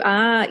if you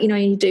are,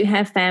 you do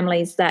have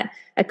families that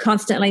are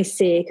constantly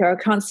sick or are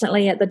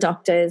constantly at the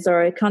doctors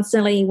or are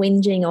constantly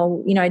whinging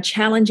or,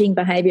 challenging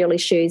behavioural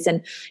issues.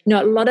 And,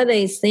 a lot of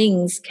these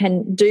things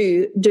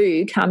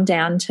do come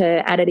down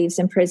to additives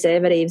and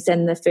preservatives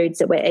and the foods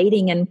that we're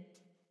eating. And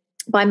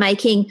by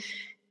making,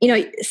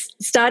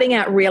 starting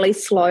out really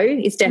slow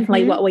is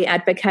definitely what we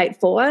advocate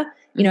for.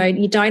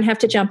 You don't have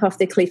to jump off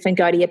the cliff and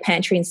go to your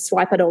pantry and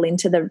swipe it all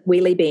into the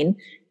wheelie bin.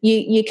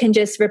 You can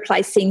just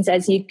replace things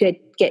as you get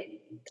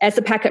as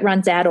the packet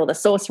runs out or the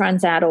sauce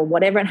runs out or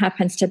whatever it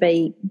happens to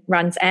be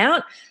runs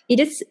out.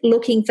 You're just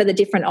looking for the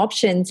different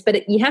options,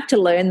 but you have to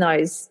learn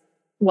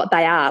what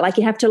they are. Like,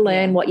 you have to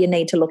learn what you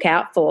need to look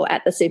out for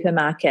at the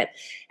supermarket.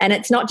 And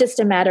it's not just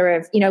a matter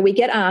of, we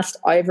get asked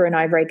over and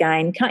over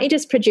again, can't you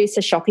just produce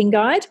a shopping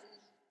guide?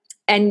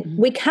 And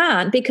we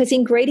can't, because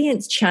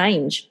ingredients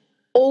change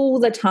all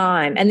the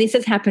time. And this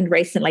has happened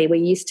recently. We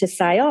used to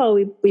say,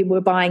 we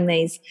were buying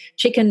these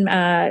chicken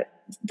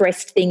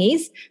breast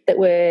thingies that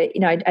were,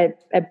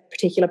 a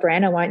particular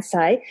brand, I won't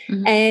say.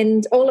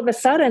 And all of a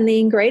sudden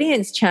the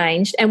ingredients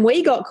changed and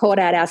we got caught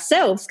out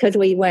ourselves because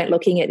we weren't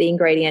looking at the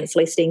ingredients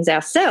listings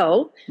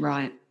ourselves.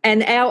 Right.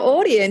 And our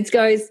audience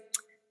goes,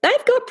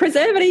 they've got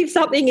preservative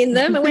something in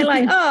them. And we're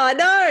like, oh,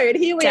 no. And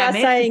here we are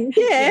saying,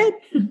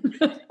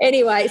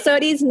 Anyway, so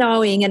it is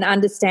knowing and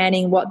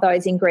understanding what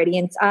those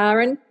ingredients are.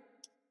 And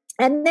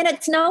then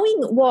it's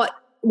knowing what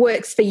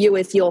works for you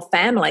as your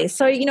family.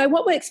 So,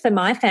 what works for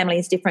my family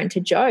is different to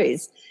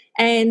Joe's.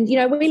 And,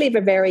 we live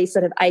a very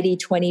sort of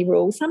 80-20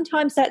 rule.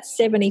 Sometimes that's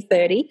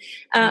 70-30,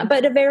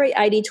 but a very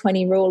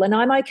 80-20 rule. And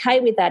I'm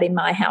okay with that in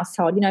my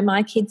household.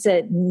 My kids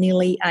are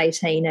nearly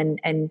 18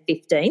 and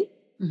 15.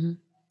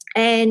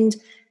 And,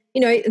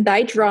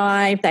 they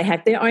drive, they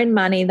have their own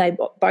money, they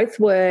both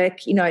work,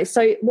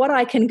 so what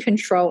I can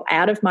control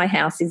out of my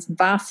house is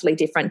vastly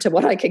different to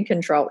what I can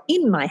control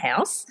in my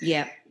house.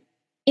 Yeah.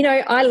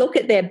 I look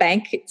at their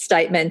bank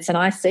statements and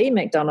I see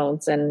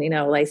McDonald's and,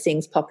 all these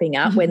things popping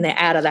up when they're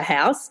out of the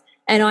house,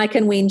 and I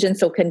can whinge and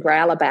sulk and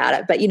growl about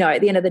it. But,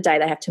 at the end of the day,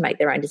 they have to make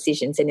their own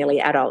decisions. They're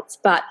nearly adults.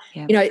 But,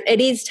 it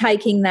is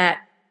taking that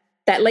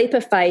leap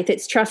of faith.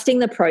 It's trusting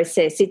the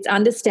process. It's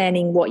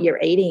understanding what you're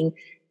eating.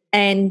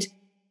 And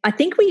I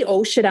think we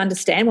all should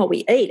understand what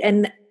we eat.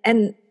 And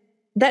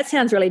that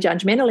sounds really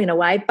judgmental in a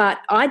way, but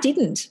I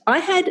didn't. I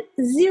had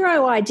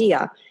zero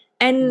idea.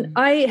 And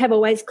I have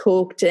always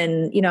cooked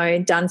and,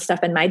 done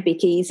stuff and made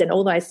bickies and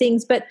all those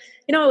things. But,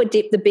 I would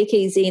dip the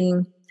bickies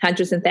in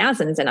hundreds and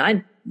thousands and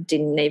I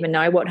didn't even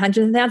know what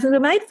hundreds and thousands were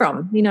made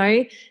from,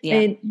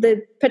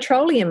 the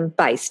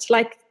petroleum-based,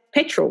 like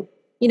petrol.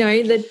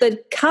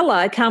 The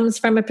colour comes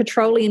from a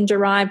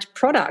petroleum-derived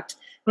product.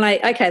 I'm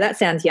like, okay, that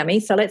sounds yummy,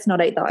 so let's not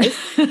eat those.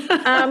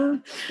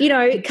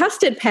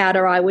 Custard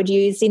powder I would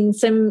use in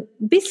some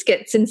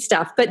biscuits and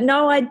stuff. But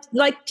no, I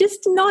just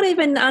not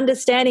even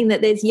understanding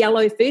that there's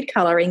yellow food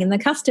colouring in the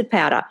custard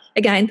powder.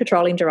 Again,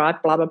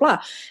 petroleum-derived, blah, blah, blah.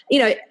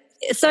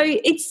 So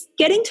it's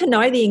getting to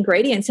know the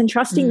ingredients and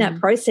trusting that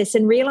process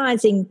and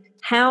realising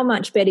how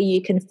much better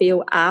you can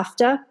feel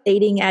after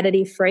eating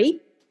additive-free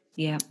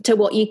to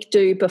what you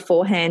do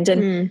beforehand.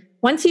 And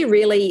once you've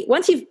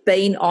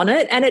been on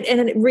it, and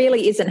it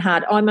really isn't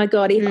hard. Oh my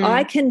God, if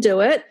I can do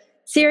it,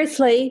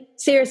 seriously,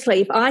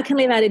 if I can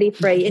live additive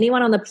free,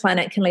 anyone on the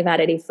planet can live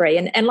additive free.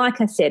 And like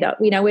I said,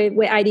 we're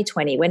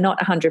 80-20, we're not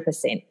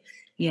 100%.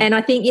 Yeah. And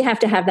I think you have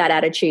to have that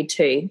attitude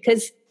too,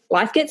 because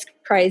life gets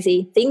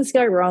crazy, things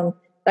go wrong.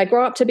 They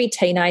grow up to be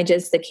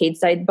teenagers, the kids,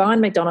 they buy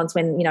McDonald's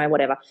when,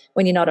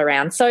 when you're not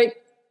around. So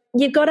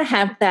you've got to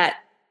have that.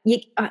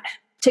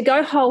 To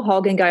go whole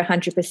hog and go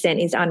 100%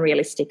 is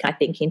unrealistic, I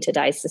think, in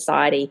today's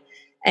society.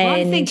 And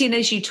I'm thinking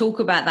as you talk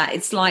about that,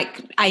 it's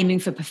like aiming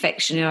for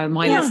perfection. You know,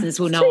 my listeners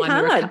will know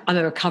I'm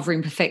a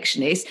recovering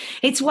perfectionist.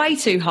 It's way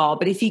too hard,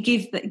 but if you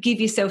give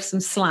yourself some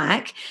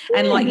slack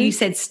and like you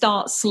said,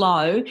 start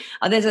slow.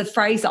 There's a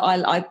phrase that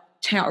I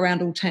tout around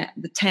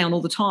the town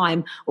all the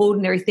time: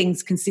 ordinary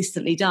things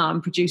consistently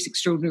done produce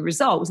extraordinary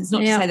results. It's not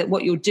to say that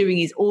what you're doing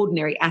is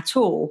ordinary at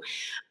all,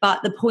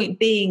 but the point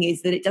being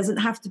is that it doesn't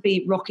have to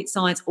be rocket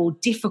science or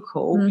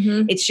difficult.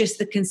 It's just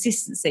the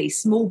consistency.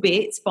 Small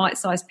bits,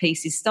 bite-sized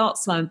pieces, start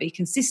slow and be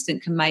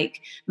consistent can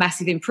make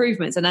massive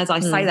improvements. And as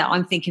I say that,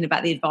 I'm thinking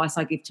about the advice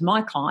I give to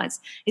my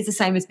clients. It's the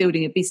same as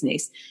building a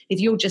business.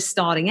 If you're just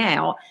starting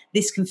out,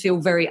 this can feel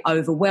very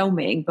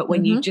overwhelming, but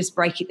when you just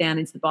break it down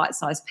into the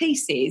bite-sized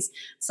pieces,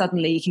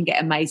 suddenly you can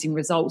get amazing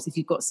results if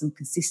you've got some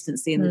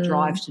consistency and the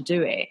drive to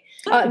do it.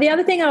 The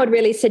other thing I would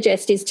really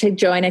suggest is to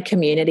join a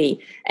community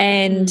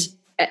and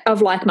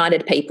of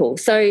like-minded people.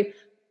 So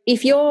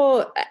if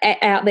you're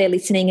out there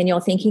listening and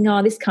you're thinking,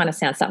 oh, this kind of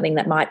sounds something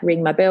that might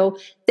ring my bell,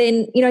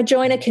 then, you know,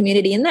 join a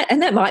community, and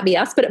that might be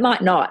us, but it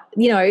might not.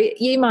 You know,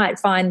 you might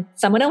find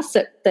someone else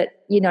that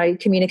you know,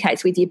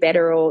 communicates with you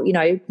better, or, you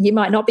know, you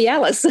might not be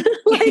Alice.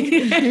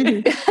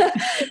 You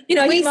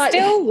know, we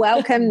still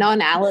welcome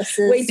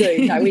non-Alices. We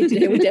do. No, we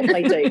do. We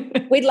definitely do.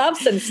 We'd love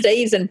some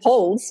Steves and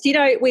Pauls. You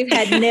know, we've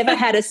never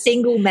had a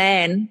single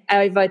man.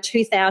 Over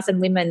 2,000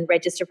 women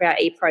register for our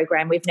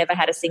e-program. We've never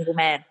had a single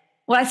man.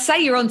 Well, I'd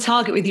say you're on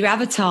target with your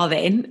avatar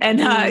then, and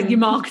your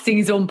marketing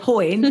is on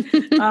point.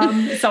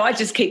 So I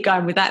just keep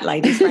going with that,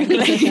 ladies,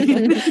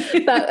 frankly.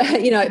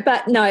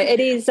 but no, it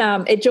is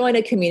join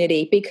a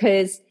community,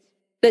 because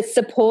the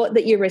support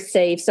that you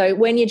receive. So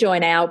when you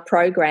join our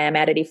program,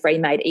 Additive Free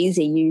Made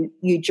Easy,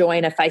 you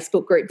join a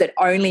Facebook group that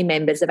only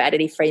members of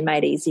Additive Free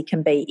Made Easy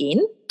can be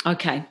in.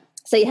 Okay.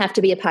 So you have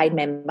to be a paid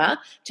member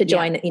to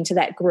join into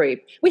that group.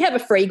 We have a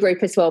free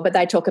group as well, but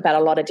they talk about a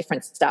lot of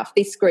different stuff.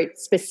 This group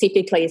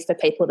specifically is for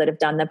people that have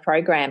done the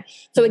program.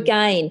 So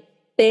again,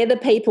 they're the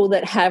people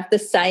that have the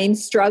same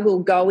struggle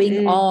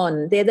going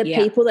on. They're the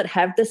people that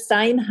have the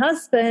same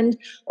husband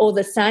or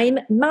the same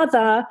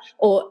mother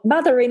or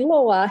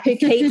mother-in-law who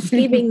keeps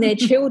giving their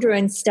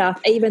children stuff,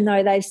 even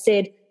though they've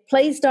said,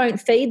 please don't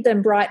feed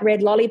them bright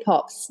red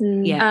lollipops.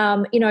 You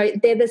know,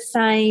 they're the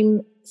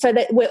same. So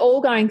that we're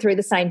all going through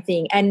the same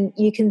thing, and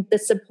the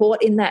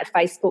support in that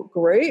Facebook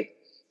group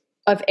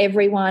of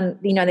everyone,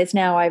 you know, there's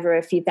now over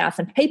a few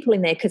thousand people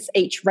in there, because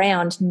each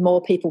round more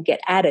people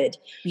get added.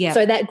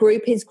 So that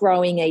group is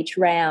growing each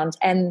round,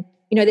 and,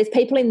 you know, there's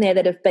people in there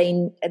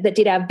that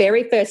did our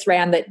very first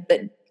round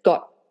that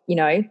got, you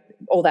know,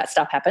 all that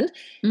stuff happened,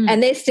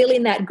 and they're still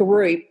in that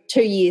group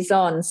 2 years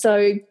on. So,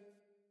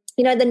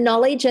 you know, the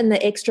knowledge and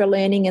the extra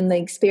learning and the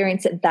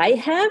experience that they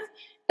have,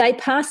 they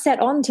pass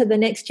that on to the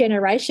next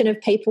generation of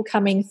people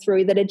coming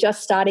through that are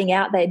just starting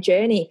out their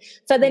journey.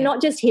 So they're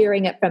not just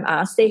hearing it from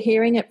us, they're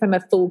hearing it from a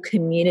full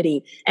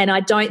community. And I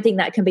don't think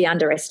that can be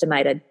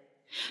underestimated.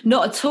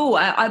 Not at all.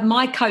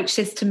 My coach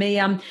says to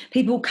me,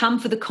 people come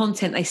for the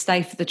content, they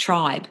stay for the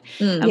tribe.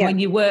 And when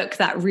you work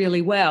that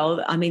really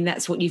well, I mean,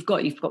 that's what you've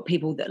got. You've got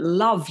people that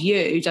love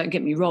you. Don't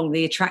get me wrong.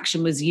 The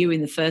attraction was you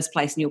in the first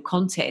place and your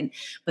content,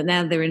 but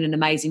now they're in an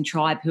amazing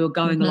tribe who are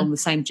going along the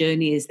same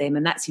journey as them,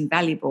 and that's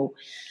invaluable.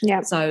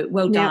 So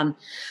well done.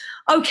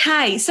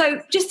 Okay, so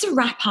just to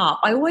wrap up,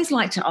 I always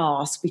like to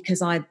ask,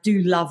 because I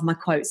do love my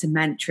quotes and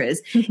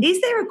mantras,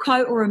 is there a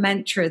quote or a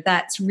mantra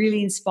that's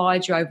really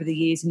inspired you over the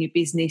years in your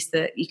business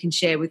that you can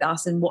share with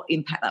us, and what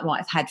impact that might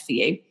have had for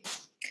you?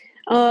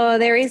 Oh,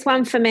 there is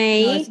one for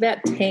me. It's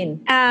about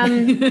 10.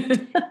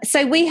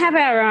 So we have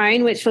our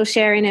own, which we'll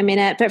share in a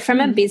minute, but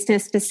from a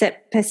business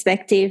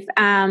perspective,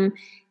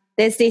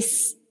 there's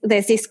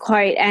this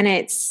quote, and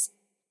it's,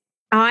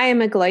 I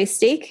am a glow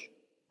stick,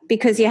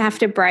 because you have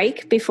to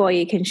break before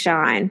you can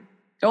shine.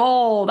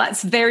 Oh,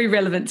 that's very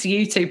relevant to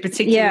you too,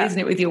 particularly, isn't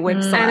it, with your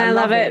website? And I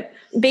love it,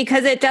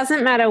 because it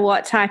doesn't matter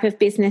what type of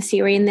business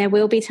you're in, there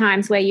will be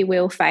times where you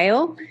will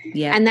fail.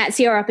 And that's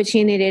your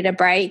opportunity to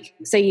break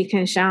so you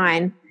can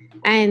shine.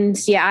 And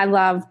I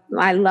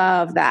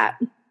love that.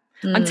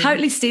 I'm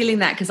totally stealing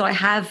that, because I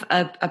have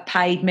a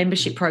paid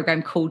membership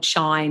program called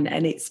Shine,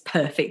 and it's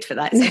perfect for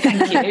that. So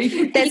thank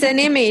you. There's an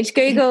image.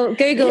 Google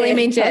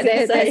image it.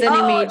 There's an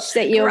image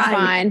that you'll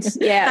find.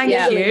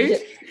 Thank you.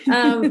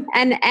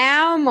 And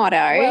our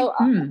motto.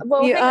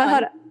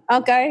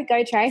 I'll go,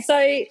 Trace.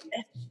 So,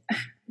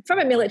 from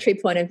a military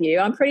point of view,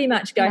 I'm pretty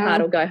much go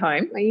hard or go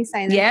home. Are you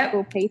saying the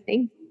triple P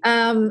thing?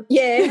 So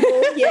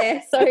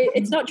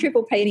it's not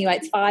triple P anyway.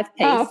 It's 5 Ps.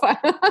 Oh,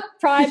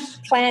 Pride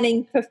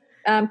planning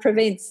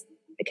prevents.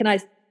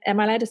 Am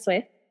I allowed to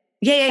swear?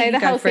 Say the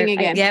whole thing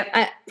again.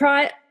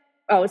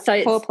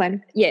 Poor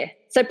plan.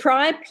 So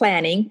prior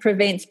planning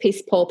prevents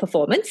piss poor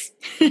performance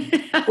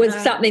was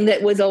something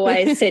that was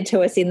always said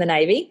to us in the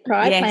Navy.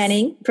 Prior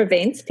planning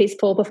prevents piss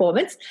poor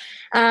performance.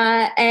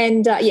 But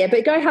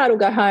go hard or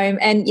go home.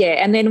 And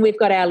then we've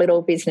got our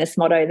little business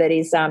motto that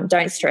is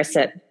don't stress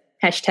it.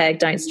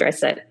 #don't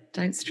stress it.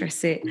 Don't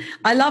stress it.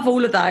 I love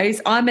all of those.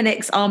 I'm an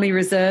ex-Army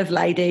Reserve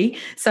lady,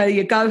 so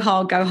your go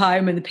hard, go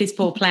home and the piss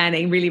poor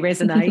planning really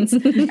resonates.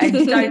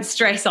 And don't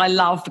stress, I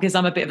love, because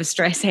I'm a bit of a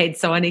stress head,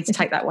 so I need to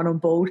take that one on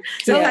board.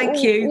 So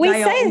thank you.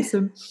 They are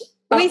awesome.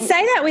 We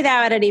say that with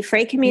our Additive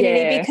Free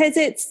community because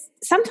it's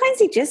sometimes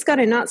you just got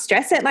to not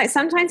stress it. Like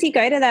sometimes you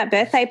go to that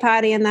birthday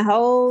party and the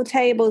whole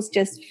table's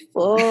just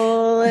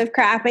full of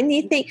crap and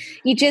you think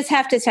you just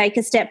have to take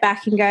a step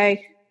back and go,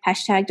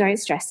 hashtag don't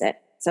stress it.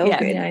 It's all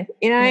good.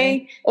 You know? Yeah.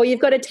 Or you've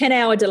got a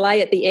 10-hour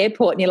delay at the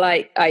airport and you're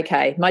like,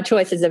 okay, my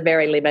choices are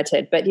very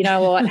limited, but you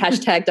know what?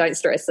 Hashtag don't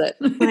stress it.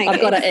 Like,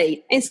 I've got to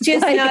eat. It's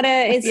just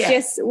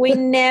just, we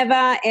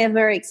never,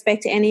 ever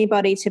expect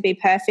anybody to be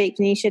perfect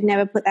and you should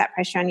never put that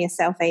pressure on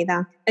yourself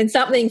either. And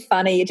something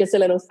funny, just a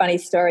little funny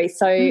story.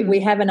 So we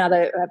have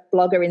another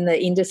blogger in the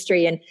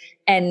industry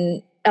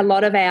and a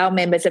lot of our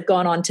members have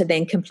gone on to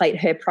then complete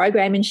her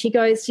program. And she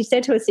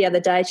said to us the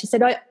other day, she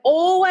said, I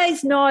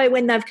always know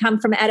when they've come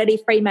from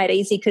Additive Free Made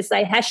Easy because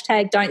they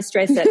hashtag don't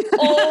stress it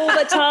all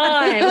the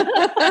time.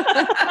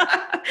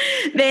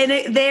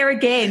 Then there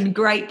again,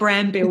 great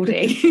brand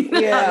building.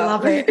 I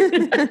love it.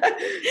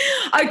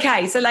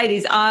 Okay, so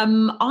ladies,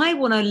 I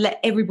want to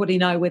let everybody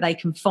know where they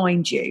can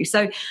find you.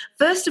 So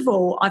first of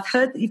all, I've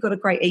heard that you've got a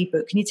great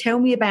ebook. Can you tell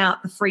me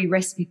about the free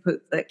recipe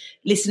book that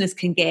listeners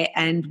can get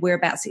and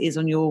whereabouts it is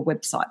on your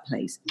website,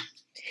 please?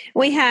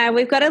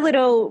 We've got a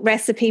little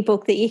recipe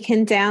book that you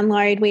can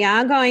download. We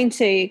are going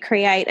to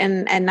create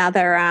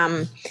another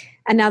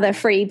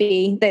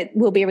freebie that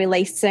will be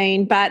released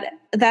soon, but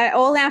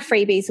all our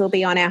freebies will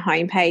be on our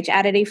homepage,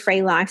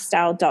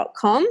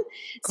 additivefreelifestyle.com.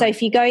 So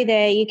if you go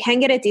there, you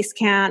can get a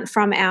discount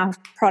from our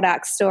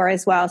product store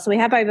as well. So we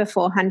have over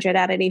 400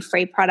 additive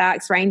free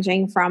products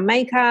ranging from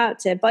makeup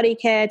to body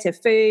care to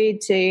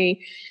food to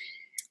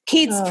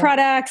kids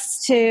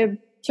products to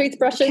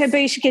toothbrushes,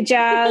 kabushka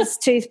jars,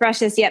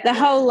 toothbrushes, the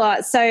whole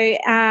lot. So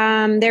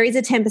there is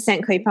a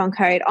 10% coupon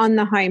code on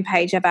the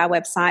homepage of our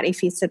website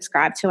if you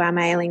subscribe to our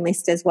mailing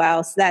list as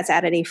well. So that's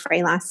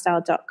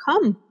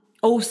additivefreelifestyle.com.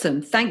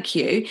 Awesome. Thank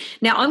you.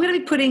 Now, I'm going to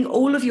be putting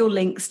all of your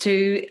links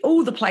to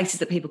all the places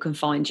that people can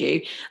find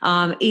you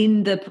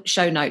in the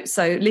show notes.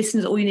 So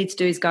listeners, all you need to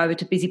do is go over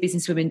to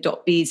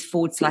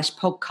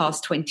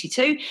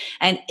busybusinesswomen.biz/podcast22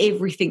 and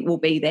everything will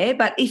be there.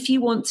 But if you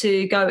want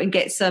to go and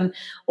get some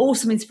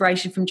awesome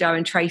inspiration from Jo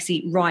and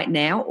Tracy right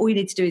now, all you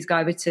need to do is go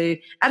over to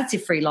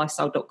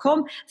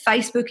additivefreelifestyle.com.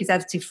 Facebook is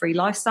Additive Free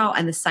Lifestyle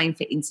and the same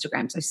for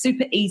Instagram. So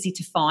super easy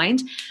to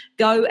find.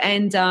 Go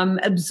and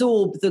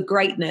absorb the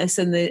greatness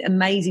and the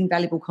amazing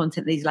valuable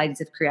content these ladies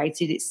have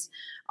created. It's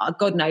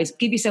God knows,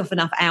 give yourself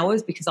enough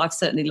hours because I've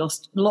certainly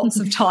lost lots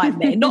of time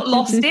there. Not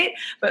lost it,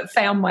 but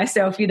found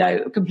myself,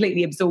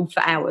 completely absorbed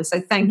for hours. So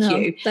thank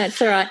you.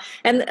 That's all right.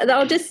 And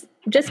I'll just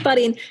butt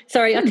in.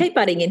 Sorry, I keep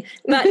butting in,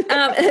 but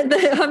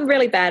I'm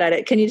really bad at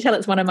it. Can you tell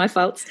it's one of my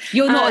faults?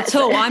 You're not at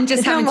all. I'm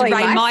just having to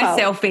rein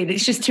myself in.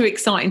 It's just too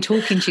exciting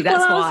talking to you.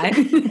 That's why.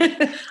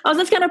 I was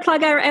just going to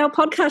plug our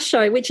podcast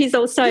show, which is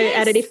also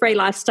Additive Free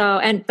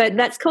Lifestyle, but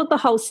that's called The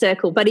Whole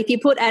Circle. But if you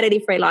put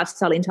Additive Free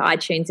Lifestyle into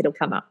iTunes, it'll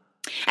come up.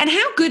 And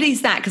how good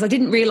is that? Because I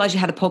didn't realise you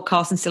had a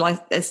podcast until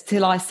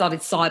I started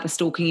cyber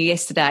stalking you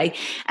yesterday.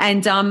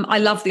 And I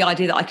love the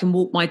idea that I can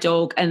walk my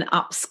dog and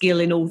upskill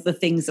in all the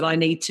things that I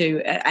need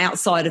to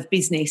outside of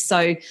business.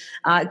 So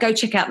go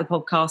check out the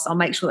podcast. I'll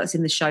make sure that's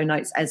in the show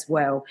notes as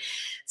well.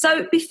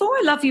 So before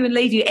I love you and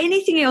leave you,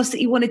 anything else that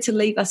you wanted to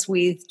leave us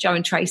with, Jo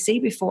and Tracy,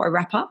 before I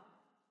wrap up?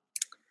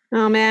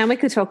 Oh, man, we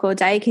could talk all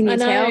day. Can you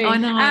tell? I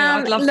know.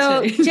 I'd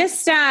love to.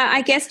 Just,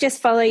 I guess, just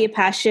follow your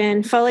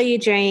passion, follow your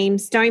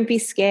dreams. Don't be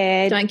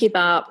scared. Don't give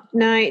up.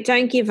 No,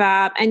 don't give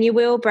up. And you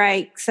will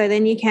break, so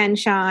then you can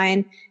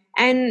shine.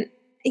 And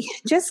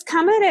just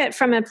come at it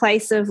from a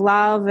place of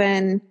love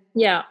and,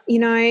 and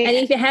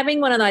if you're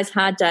having one of those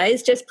hard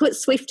days, just put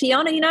Swifty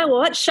on and you know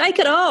what? Shake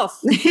it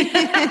off.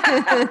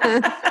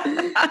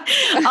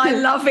 I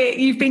love it.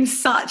 You've been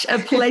such a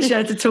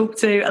pleasure to talk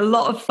to. A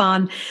lot of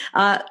fun.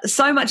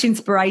 So much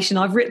inspiration.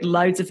 I've written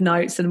loads of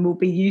notes and we'll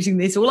be using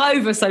this all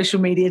over social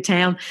media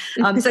town.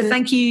 So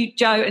thank you,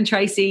 Jo and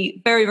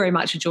Tracy, very, very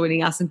much for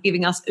joining us and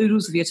giving us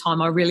oodles of your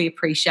time. I really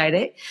appreciate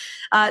it.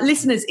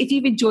 Listeners, if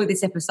you've enjoyed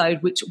this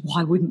episode, which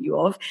why wouldn't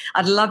you have,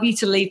 I'd love you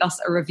to leave us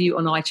a review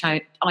on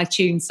iTunes,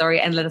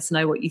 and let us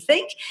know what you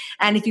think.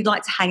 And if you'd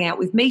like to hang out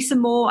with me some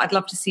more, I'd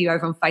love to see you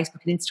over on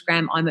Facebook and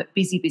Instagram. I'm at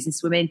Busy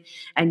Business Women,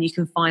 and you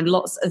can find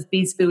lots of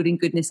biz building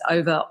goodness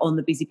over on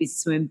the Busy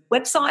Business Women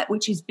website,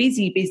 which is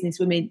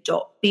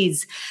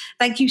busybusinesswomen.biz.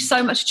 Thank you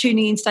so much for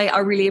tuning in today. I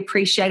really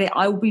appreciate it.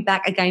 I will be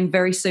back again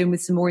very soon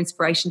with some more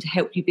inspiration to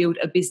help you build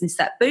a business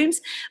that booms.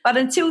 But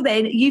until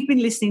then, you've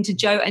been listening to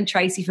Jo and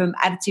Tracy from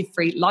Additive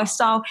Free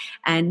Lifestyle,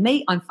 and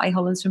me, I'm Faye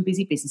Hollins from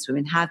Busy Business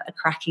Women. Have a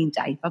cracking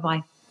day.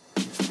 Bye-bye.